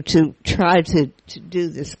led you to try to do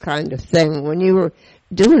this kind of thing when you were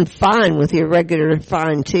doing fine with your regular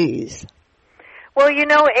fine teas? Well,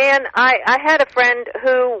 Ann, I had a friend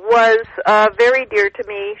who was very dear to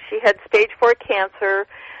me. She had stage 4 cancer.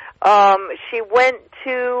 She went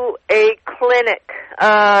to a clinic,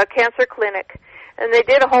 cancer clinic, and they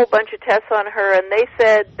did a whole bunch of tests on her, and they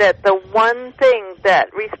said that the one thing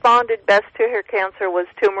that responded best to her cancer was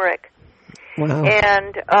turmeric. Wow.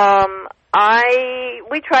 And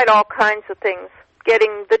we tried all kinds of things,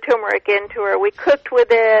 getting the turmeric into her. We cooked with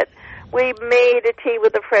it. We made a tea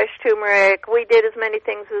with the fresh turmeric. We did as many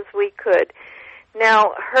things as we could.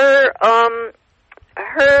 Now, her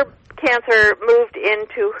cancer moved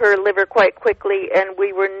into her liver quite quickly, and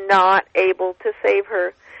we were not able to save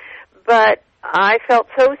her. But I felt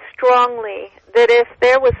so strongly that if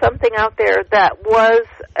there was something out there that was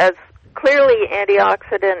as clearly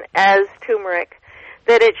antioxidant as turmeric,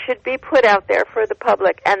 that it should be put out there for the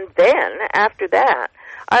public. And then, after that,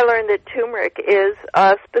 I learned that turmeric is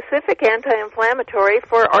a specific anti-inflammatory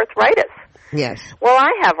for arthritis. Yes. Well,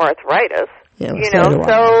 I have arthritis, yeah,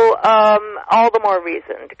 so all the more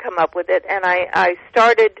reason to come up with it. And I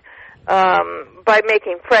started by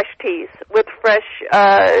making fresh teas with fresh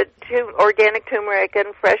organic turmeric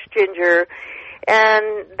and fresh ginger.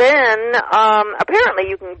 And then apparently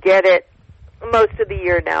you can get it most of the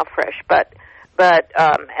year now fresh, but But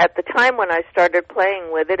at the time when I started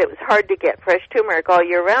playing with it, it was hard to get fresh turmeric all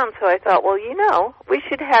year round. So I thought, well, we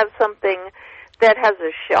should have something that has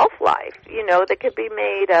a shelf life, that could be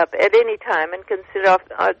made up at any time and can sit on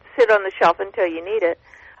the shelf until you need it.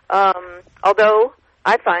 Although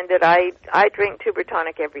I find that I drink tuber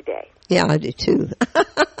tonic every day. Yeah, I do too.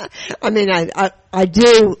 I mean, I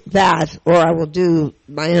do that, or I will do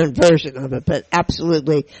my own version of it, but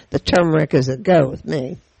absolutely the turmeric is a go with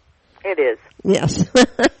me. It is. Yes.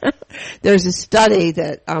 There's a study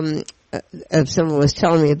that someone was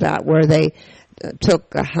telling me about where they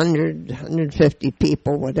took 150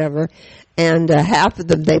 people, whatever, and half of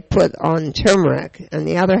them they put on turmeric and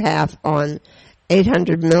the other half on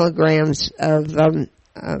 800 milligrams of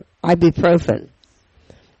ibuprofen.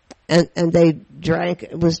 And they drank,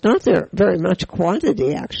 it was not very much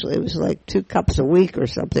quantity actually, it was like 2 cups a week or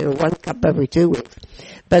something, or 1 cup every 2 weeks.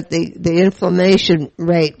 But the inflammation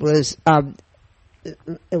rate was,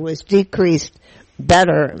 it was decreased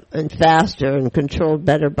better and faster and controlled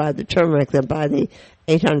better by the turmeric than by the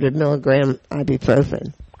 800 milligram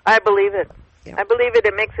ibuprofen. I believe it. Yeah. I believe it.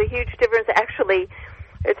 It makes a huge difference. Actually,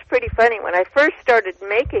 it's pretty funny. When I first started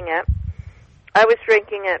making it, I was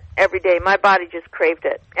drinking it every day. My body just craved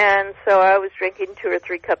it. And so I was drinking 2 or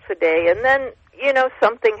 3 cups a day. And then,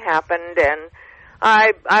 something happened, and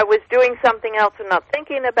I was doing something else and not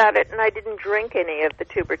thinking about it, and I didn't drink any of the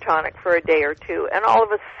tuber tonic for a day or two. And all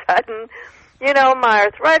of a sudden, my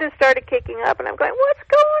arthritis started kicking up, and I'm going, what's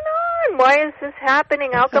going on? Why is this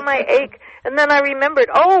happening? How come I ache? And then I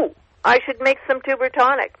remembered, I should make some tuber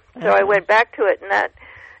tonic. So I went back to it, and I've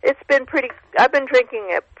been drinking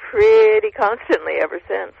it pretty constantly ever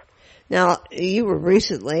since. Now, you were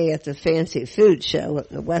recently at the Fancy Food Show, at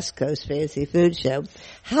the West Coast Fancy Food Show.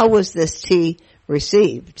 How was this tea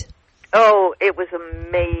received? Oh, it was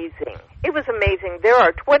amazing. It was amazing. There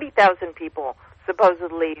are 20,000 people,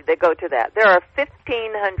 supposedly, that go to that. There are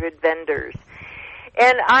 1,500 vendors.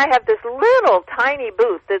 And I have this little tiny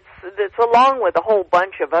booth that's along with a whole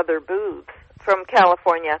bunch of other booths from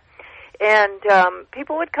California. And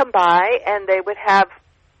people would come by, and they would have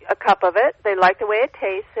a cup of it. They liked the way it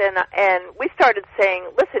tastes. And we started saying,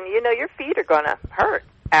 listen, your feet are going to hurt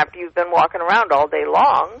after you've been walking around all day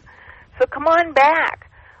long. So come on back.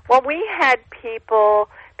 Well, we had people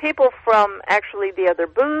from actually the other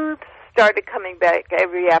booths started coming back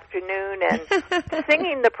every afternoon and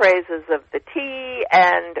singing the praises of the tea,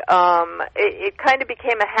 and it kind of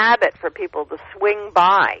became a habit for people to swing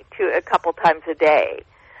by a couple times a day.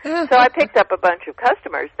 So I picked up a bunch of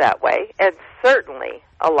customers that way, and certainly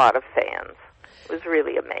a lot of fans. It was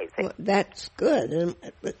really amazing. Well, that's good. And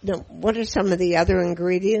what are some of the other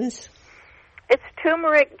ingredients? It's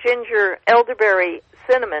turmeric, ginger, elderberry,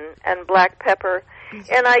 cinnamon, and black pepper.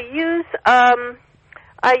 And I use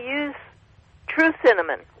true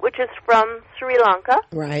cinnamon, which is from Sri Lanka.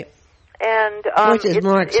 Right. And which is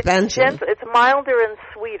more expensive. It's milder and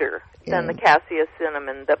sweeter than the cassia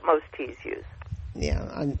cinnamon that most teas use. Yeah,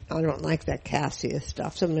 I don't like that cassia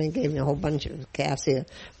stuff. Somebody gave me a whole bunch of cassia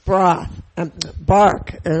bark,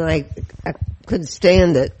 and I couldn't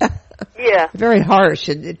stand it. Yeah. Very harsh.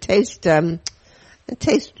 It tasted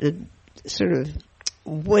sort of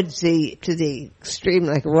woodsy to the extreme,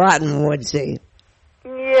 like rotten woodsy.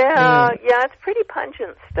 Yeah, it's pretty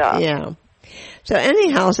pungent stuff. Yeah. So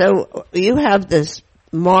anyhow, you have this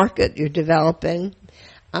market you're developing.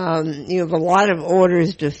 You have a lot of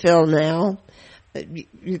orders to fill now.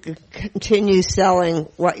 You can continue selling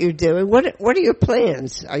what you're doing. What are your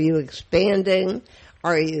plans? Are you expanding?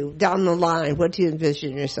 Are you down the line? What do you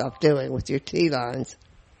envision yourself doing with your tea lines?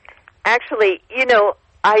 Actually,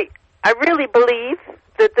 I really believe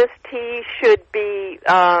that this tea should be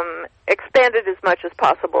expanded as much as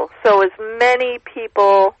possible, so as many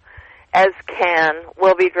people as can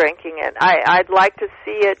will be drinking it. I'd like to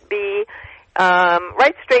see it be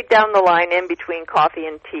right straight down the line in between coffee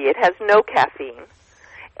and tea. It has no caffeine,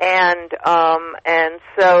 and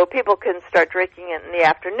so people can start drinking it in the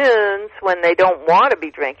afternoons when they don't want to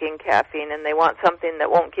be drinking caffeine and they want something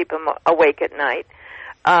that won't keep them awake at night.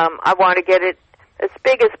 I want to get it as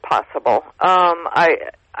big as possible.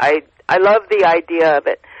 I love the idea of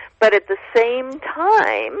it, but at the same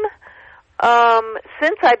time,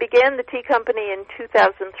 since I began the tea company in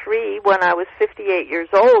 2003 when I was 58 years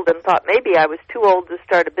old and thought maybe I was too old to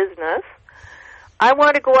start a business, I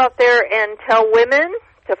want to go out there and tell women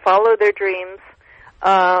to follow their dreams.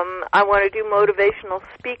 I want to do motivational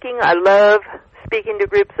speaking. I love speaking to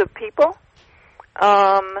groups of people.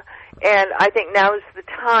 And I think now is the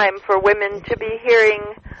time for women to be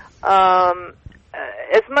hearing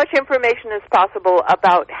as much information as possible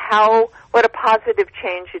about what a positive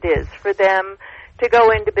change it is for them to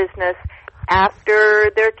go into business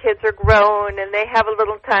after their kids are grown and they have a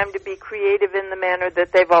little time to be creative in the manner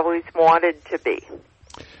that they've always wanted to be.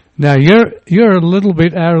 Now you're a little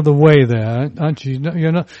bit out of the way there, aren't you?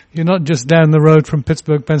 You're not just down the road from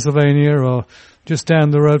Pittsburgh, Pennsylvania, or just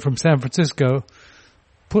down the road from San Francisco.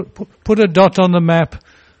 Put a dot on the map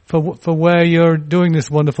for where you're doing this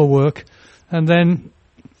wonderful work, and then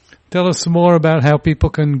tell us some more about how people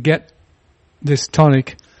can get this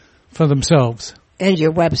tonic for themselves. And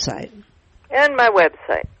your website. And my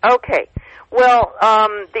website. Okay. Well,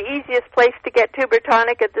 the easiest place to get Tuber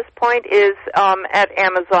Tonic at this point is at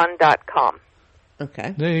Amazon.com.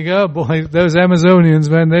 Okay. There you go. Boy, those Amazonians,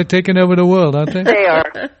 man, they're taking over the world, aren't they? They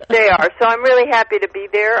are. So I'm really happy to be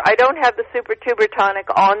there. I don't have the Super Tuber Tonic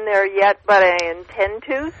on there yet, but I intend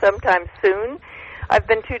to sometime soon. I've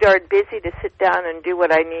been too darn busy to sit down and do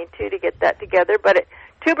what I need to get that together, but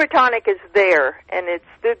Tuber Tonic is there, and it's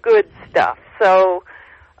the good stuff. So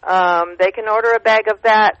they can order a bag of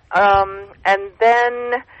that, and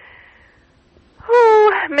then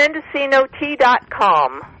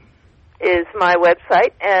MendocinoTea.com is my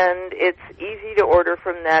website, and it's easy to order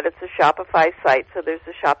from that. It's a Shopify site, so there's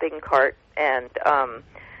a shopping cart, and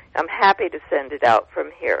I'm happy to send it out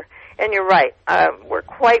from here. And you're right, we're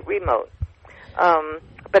quite remote,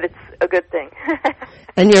 but it's a good thing.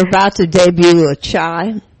 And you're about to debut a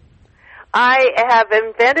chai? I have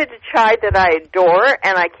invented a chai that I adore,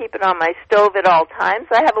 and I keep it on my stove at all times.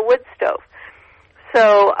 I have a wood stove.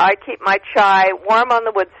 So I keep my chai warm on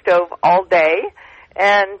the wood stove all day,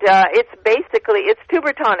 and it's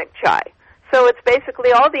Tuber Tonic chai. So it's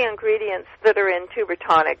basically all the ingredients that are in Tuber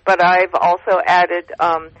Tonic, but I've also added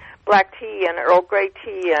black tea and Earl Grey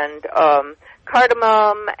tea and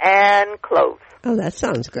cardamom and cloves. Oh, that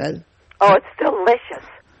sounds good. Oh, it's delicious.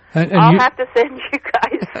 And I'll have to send you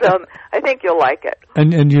guys some. I think you'll like it.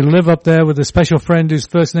 And you live up there with a special friend whose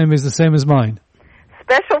first name is the same as mine.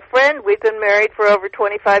 Special friend. We've been married for over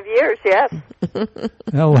 25 years, yes.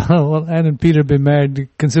 Well, Ann and Peter have been married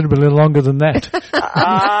considerably longer than that.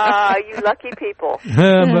 You lucky people.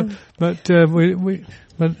 But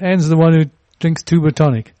Ann's the one who drinks Tuber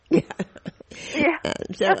Tonic. Yeah.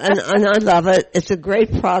 And I love it. It's a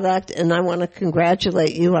great product, and I want to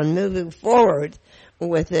congratulate you on moving forward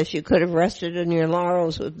with this. You could have rested on your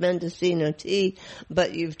laurels with Mendocino Tea,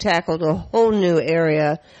 but you've tackled a whole new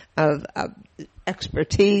area of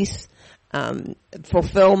expertise,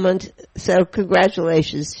 fulfillment. So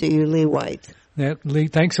congratulations to you, Lee White. Yeah, Lee,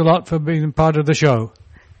 thanks a lot for being part of the show.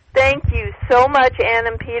 Thank you so much, Ann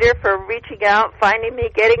and Peter, for reaching out, finding me,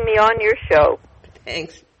 getting me on your show.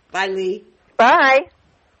 Thanks. Bye, Lee. Bye.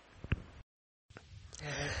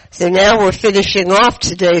 So now we're finishing off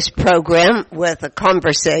today's program with a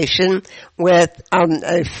conversation with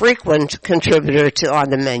a frequent contributor to On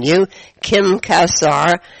the Menu, Kim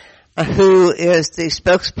Kassar, who is the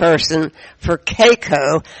spokesperson for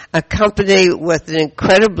Keiko, a company with an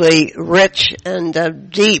incredibly rich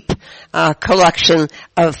and deep collection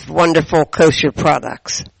of wonderful kosher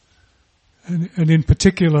products. And in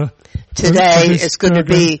particular, today it's going to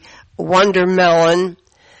be Wonder Melon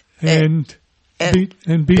and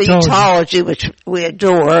Beetology, which we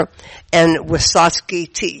adore, and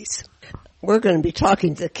Wissotzky teas. We're going to be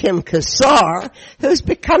talking to Kim Kassar, who's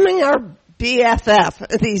becoming our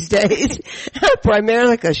BFF these days,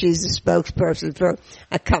 primarily because she's a spokesperson for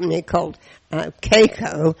a company called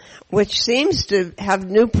Keiko, which seems to have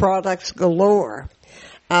new products galore.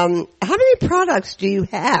 How many products do you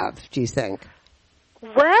have, do you think?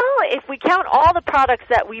 Well, if we count all the products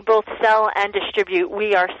that we both sell and distribute,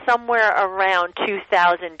 we are somewhere around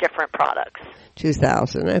 2,000 different products.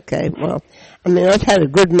 2,000, okay. Well, I mean, I've had a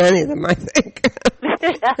good many of them, I think.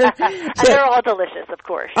 And they're all delicious, of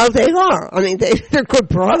course. Oh, they are. I mean, they're good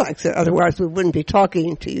products. Otherwise, we wouldn't be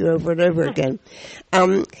talking to you over and over again.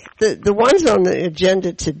 The ones on the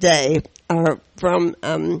agenda today are from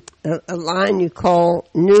a line you call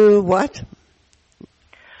New what?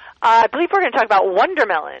 I believe we're going to talk about Wonder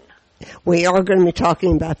Melon. We are going to be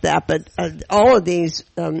talking about that, but all of these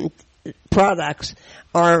products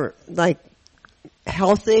are like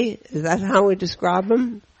healthy. Is that how we describe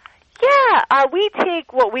them? Yeah, we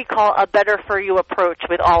take what we call a better-for-you approach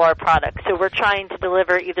with all our products. So we're trying to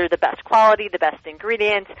deliver either the best quality, the best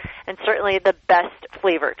ingredients, and certainly the best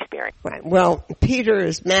flavor experience. Right. Well, Peter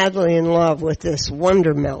is madly in love with this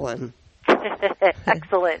Wonder Melon.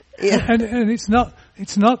 Excellent. Yeah. And it's not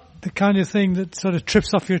the kind of thing that sort of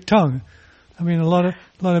trips off your tongue. I mean, a lot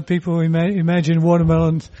of people imagine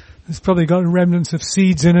watermelons. It's probably got remnants of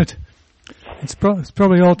seeds in it. It's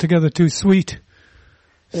probably altogether too sweet.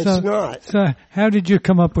 It's not. So how did you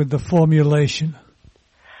come up with the formulation?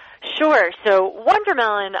 Sure. So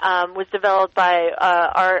Wondermelon was developed by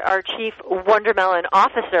our chief Wondermelon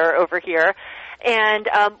officer over here, and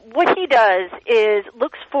what he does is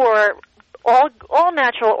looks for all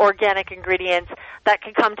natural organic ingredients that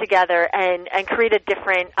can come together and create a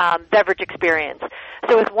different beverage experience.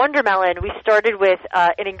 So with Wondermelon, we started with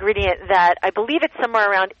an ingredient that I believe it's somewhere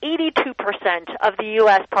around 82% of the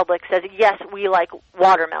U.S. public says, yes, we like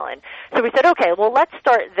watermelon. So we said, okay, well, let's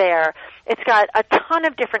start there. It's got a ton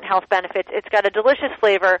of different health benefits. It's got a delicious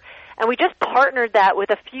flavor. And we just partnered that with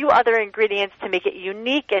a few other ingredients to make it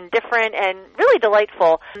unique and different and really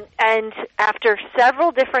delightful. And after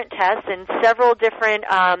several different tests and several different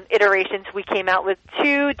iterations, we came out with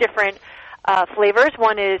two different flavors.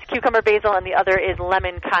 One is cucumber basil and the other is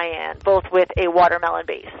lemon cayenne, both with a watermelon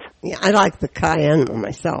base. Yeah, I like the cayenne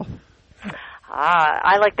myself.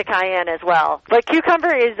 I like the cayenne as well. But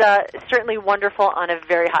cucumber is certainly wonderful on a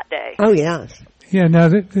very hot day. Oh, yes. Yeah, now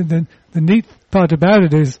the neat part about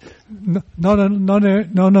it is not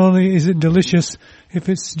only is it delicious if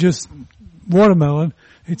it's just watermelon,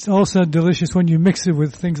 it's also delicious when you mix it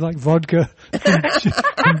with things like vodka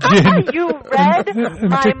and gin. You read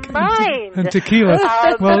my mind. And tequila.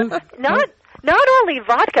 Not only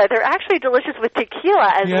vodka, they're actually delicious with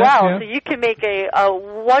tequila as well. Yeah. So you can make a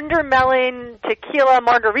Wondermelon tequila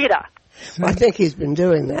margarita. So, well, I think he's been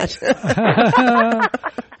doing that.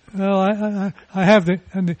 Well, I have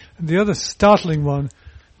the other startling one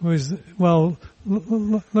was, well,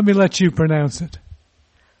 let me let you pronounce it.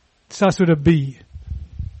 It starts with a B.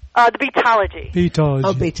 The Beatology. Beatology.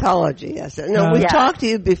 Oh, Beatology, yes. No, we've talked to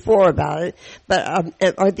you before about it, but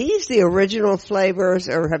are these the original flavors,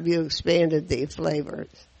 or have you expanded the flavors?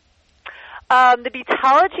 The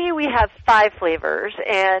Beatology, we have 5 flavors,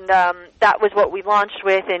 and that was what we launched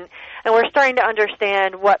with, and we're starting to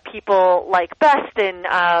understand what people like best, and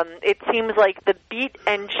it seems like the beet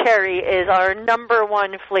and cherry is our number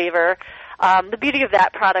one flavor. The beauty of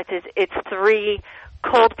that product is it's 3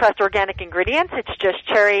 cold-pressed organic ingredients. It's just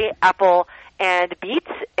cherry, apple, and beets,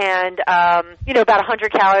 and about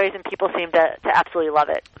 100 calories, and people seem to absolutely love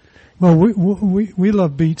it. Well, we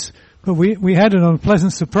love beets, but we had an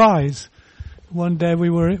unpleasant surprise. One day we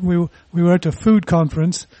were at a food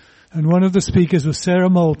conference, and one of the speakers was Sarah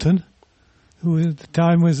Moulton, who at the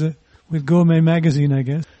time was with Gourmet Magazine, I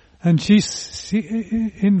guess. And she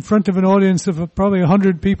in front of an audience of probably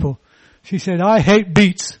 100 people, she said, "I hate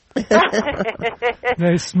beets.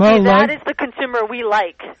 They smell that is the consumer we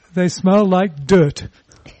like. They smell like dirt."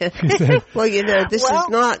 Well, this is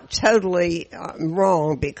not totally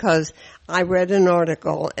wrong, because I read an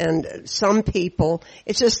article, and some people,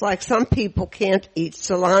 it's just like some people can't eat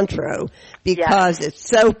cilantro because it's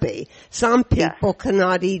soapy. Some people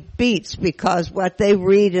cannot eat beets because what they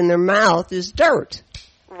read in their mouth is dirt.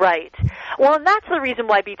 Right. Well, and that's the reason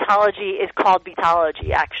why Beatology is called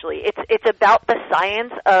Beatology, actually. It's about the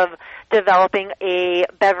science of developing a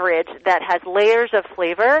beverage that has layers of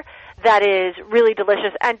flavor that is really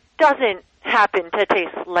delicious and doesn't happen to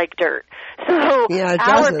taste like dirt. So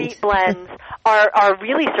our beet blends are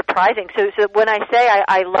really surprising. So when I say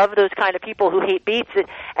I love those kind of people who hate beets,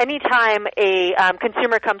 anytime a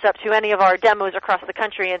consumer comes up to any of our demos across the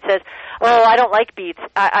country and says, "Oh, I don't like beets,"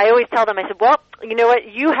 I always tell them, I said, "Well, you know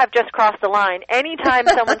what? You have just crossed the line. Anytime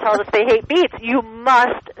someone tells us they hate beets, you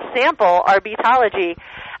must sample our Beatology."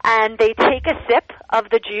 And they take a sip of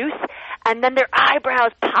the juice, and then their eyebrows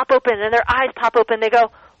pop open, and their eyes pop open. They go,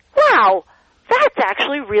 "Wow, that's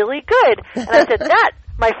actually really good." And I said, "That,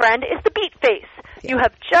 my friend, is the beet face. You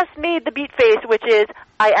have just made the beet face, which is,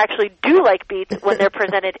 I actually do like beets when they're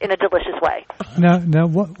presented in a delicious way." Now,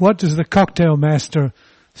 what does the cocktail master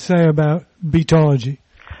say about Beatology?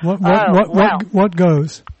 What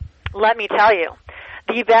goes? Let me tell you.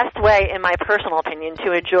 The best way, in my personal opinion,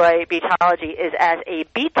 to enjoy Beatology is as a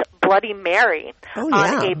beet Bloody Mary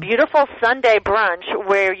on a beautiful Sunday brunch,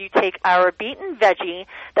 where you take our beaten veggie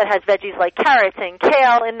that has veggies like carrots and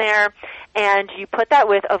kale in there, and you put that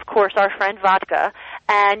with, of course, our friend vodka,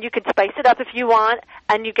 and you can spice it up if you want,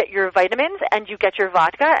 and you get your vitamins, and you get your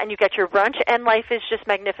vodka, and you get your brunch, and life is just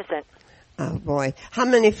magnificent. Oh, boy. How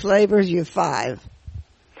many flavors? You have 5.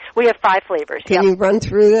 We have 5 flavors. Can you run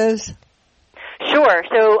through those? Sure.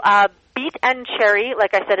 So beet and cherry,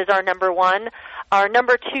 like I said, is our number 1. Our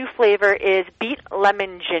number 2 flavor is beet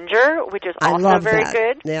lemon ginger, which is also very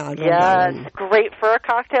good. Yeah, I love that. Yes, great for a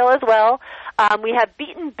cocktail as well. We have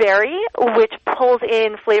beeten berry, which pulls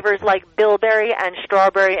in flavors like bilberry and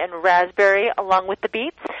strawberry and raspberry along with the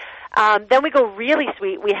beets. Then we go really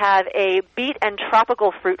sweet. We have a beet and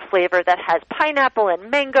tropical fruit flavor that has pineapple and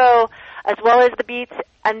mango. as well as the beets.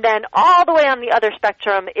 And then all the way on the other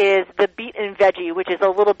spectrum is the beet and veggie, which is a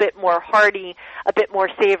little bit more hearty, a bit more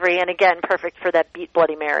savory, and again, perfect for that beet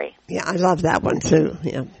Bloody Mary. Yeah, I love that one too.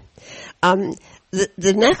 Yeah.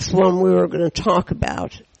 The next one we were going to talk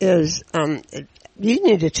about is, you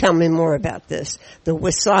need to tell me more about this, the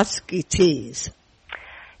Wysocki teas.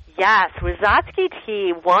 Yes, Wysocki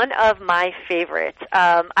tea, one of my favorites.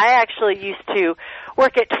 I actually used to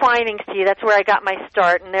work at Twinings Tea. That's where I got my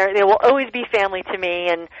start, and they will always be family to me.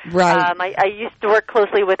 And right. I used to work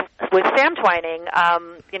closely with Sam Twining.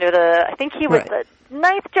 I think he was the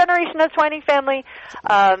 9th generation of Twining family.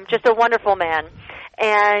 Just a wonderful man.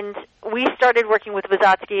 And we started working with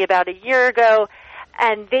Wysocki about a year ago.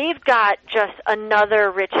 And they've got just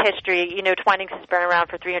another rich history. You know, Twinings has been around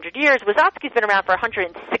for 300 years. Wysocki's been around for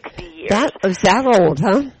 160 years. Is that old,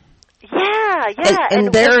 huh? Yeah.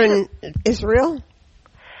 And they're in Israel?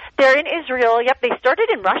 They're in Israel. Yep, they started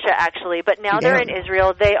in Russia, actually, but now they're in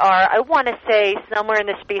Israel. They are, I want to say, somewhere in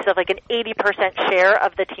the space of like an 80% share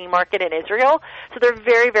of the tea market in Israel. So they're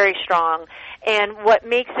very, very strong. And what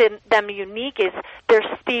makes them unique is they're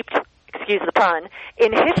steeped, excuse the pun,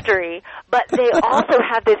 in history, but they also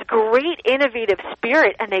have this great innovative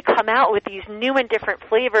spirit, and they come out with these new and different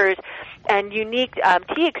flavors and unique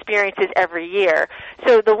tea experiences every year.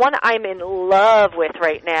 So the one I'm in love with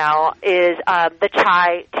right now is the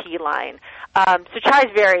chai tea line. So chai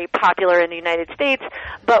is very popular in the United States,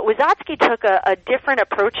 but Wysocki took a different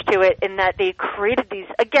approach to it in that they created these,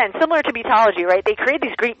 again, similar to Beatology, right? They created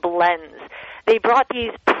these great blends. They brought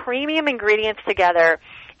these premium ingredients together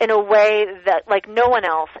in a way that like no one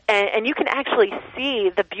else, and you can actually see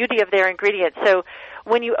the beauty of their ingredients. So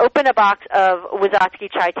when you open a box of Wysocki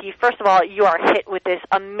chai tea, first of all, you are hit with this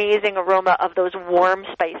amazing aroma of those warm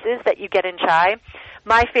spices that you get in chai.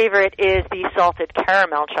 My favorite is the salted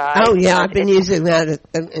caramel chai. Oh, yeah, I've been using that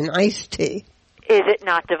in iced tea. Is it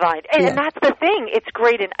not divine? And that's the thing. It's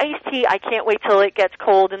great in iced tea. I can't wait till it gets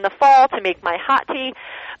cold in the fall to make my hot tea.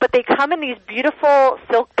 But they come in these beautiful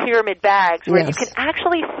silk pyramid bags where you can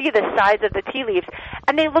actually see the size of the tea leaves.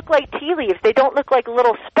 And they look like tea leaves. They don't look like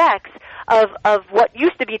little specks of what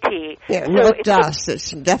used to be tea. Yeah, so not dust.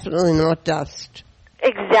 It's definitely not dust.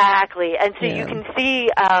 Exactly. And so you can see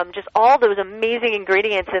just all those amazing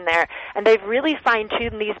ingredients in there. And they've really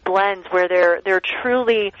fine-tuned these blends where they're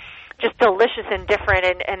truly just delicious and different,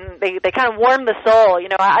 and they kind of warm the soul. You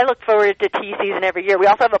know, I look forward to tea season every year. We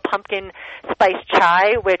also have a pumpkin spice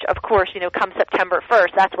chai, which, of course, you know, comes September 1st.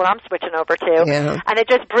 That's what I'm switching over to. Yeah. And it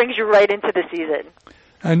just brings you right into the season.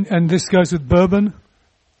 And this goes with bourbon?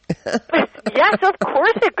 Yes, of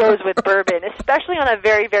course it goes with bourbon, especially on a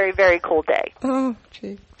very, very, very cold day. Oh,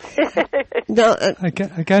 gee. No, I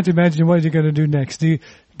can't imagine what you're going to do next.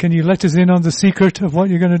 Can you let us in on the secret of what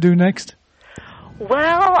you're going to do next?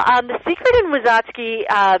 Well, the secret in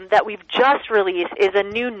Wysocki that we've just released is a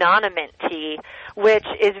new Nonamint tea, which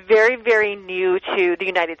is very, very new to the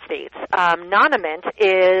United States. Nonamint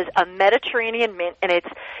is a Mediterranean mint, and it's,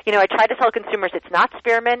 you know, I try to tell consumers it's not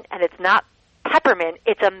spearmint and it's not peppermint.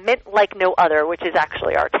 It's a mint like no other, which is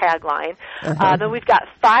actually our tagline. And we've got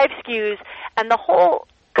 5 SKUs, and the whole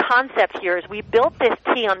concept here is we built this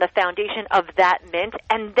tea on the foundation of that mint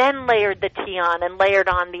and then layered the tea on and layered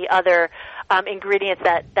on the other ingredients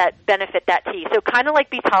that benefit that tea. So kind of like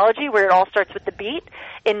Beatology, where it all starts with the beet,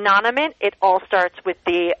 in Nonamint, it all starts with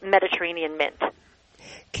the Mediterranean mint.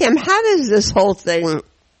 Kim, how does this whole thing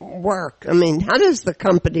work? I mean, how does the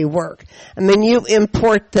company work? I mean, you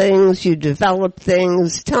import things, you develop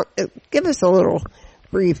things. Give us a little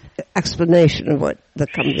brief explanation of what the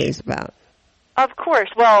company is about. Of course.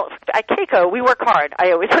 Well, at Keiko, we work hard,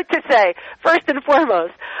 I always like to say, first and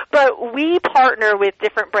foremost. But we partner with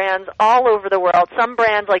different brands all over the world. Some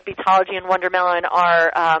brands like Beatology and Wondermelon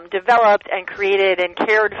are developed and created and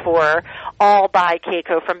cared for all by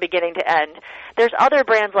Keiko from beginning to end. There's other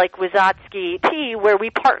brands like Wysocki Tea where we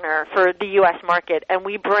partner for the U.S. market, and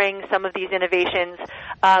we bring some of these innovations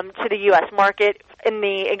to the U.S. market. In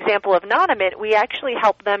the example of Nonamint, we actually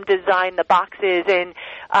help them design the boxes and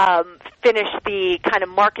finish the kind of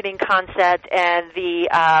marketing concept and the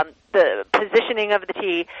positioning of the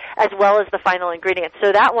tea, as well as the final ingredients.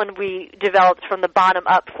 So that one we developed from the bottom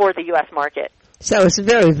up for the U.S. market. So it's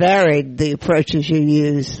very varied, the approaches you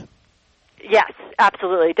use. Yes,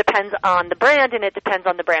 absolutely. It depends on the brand, and it depends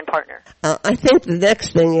on the brand partner. I think the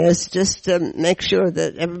next thing is just to make sure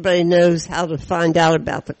that everybody knows how to find out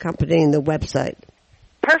about the company and the website.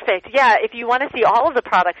 Perfect. Yeah, if you want to see all of the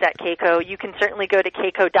products at Keiko, you can certainly go to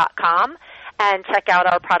keiko.com and check out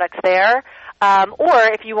our products there. Or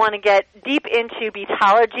if you want to get deep into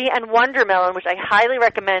Beatology and Wondermelon, which I highly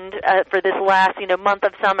recommend for this last month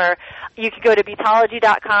of summer, you can go to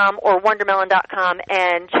Beatology.com or Wondermelon.com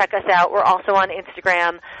and check us out. We're also on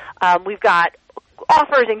Instagram. We've got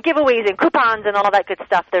offers and giveaways and coupons and all that good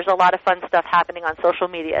stuff. There's a lot of fun stuff happening on social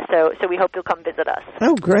media, so we hope you'll come visit us.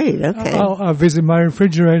 Oh, great. Okay. I'll visit my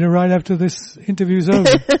refrigerator right after this interview's over.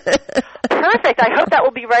 Perfect. I hope that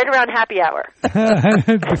will be right around happy hour.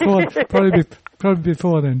 Probably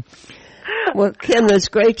before then. Well, Kim, it's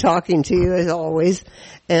great talking to you as always,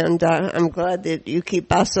 and I'm glad that you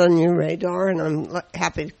keep us on your radar, and I'm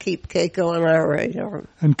happy to keep Keiko on our radar.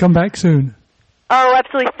 And come back soon. Oh,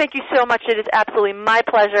 absolutely. Thank you so much. It is absolutely my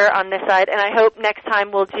pleasure on this side, and I hope next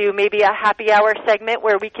time we'll do maybe a happy hour segment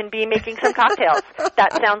where we can be making some cocktails.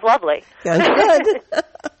 That sounds lovely. Sounds good.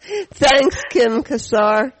 Thanks, Kim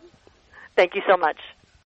Kassar. Thank you so much.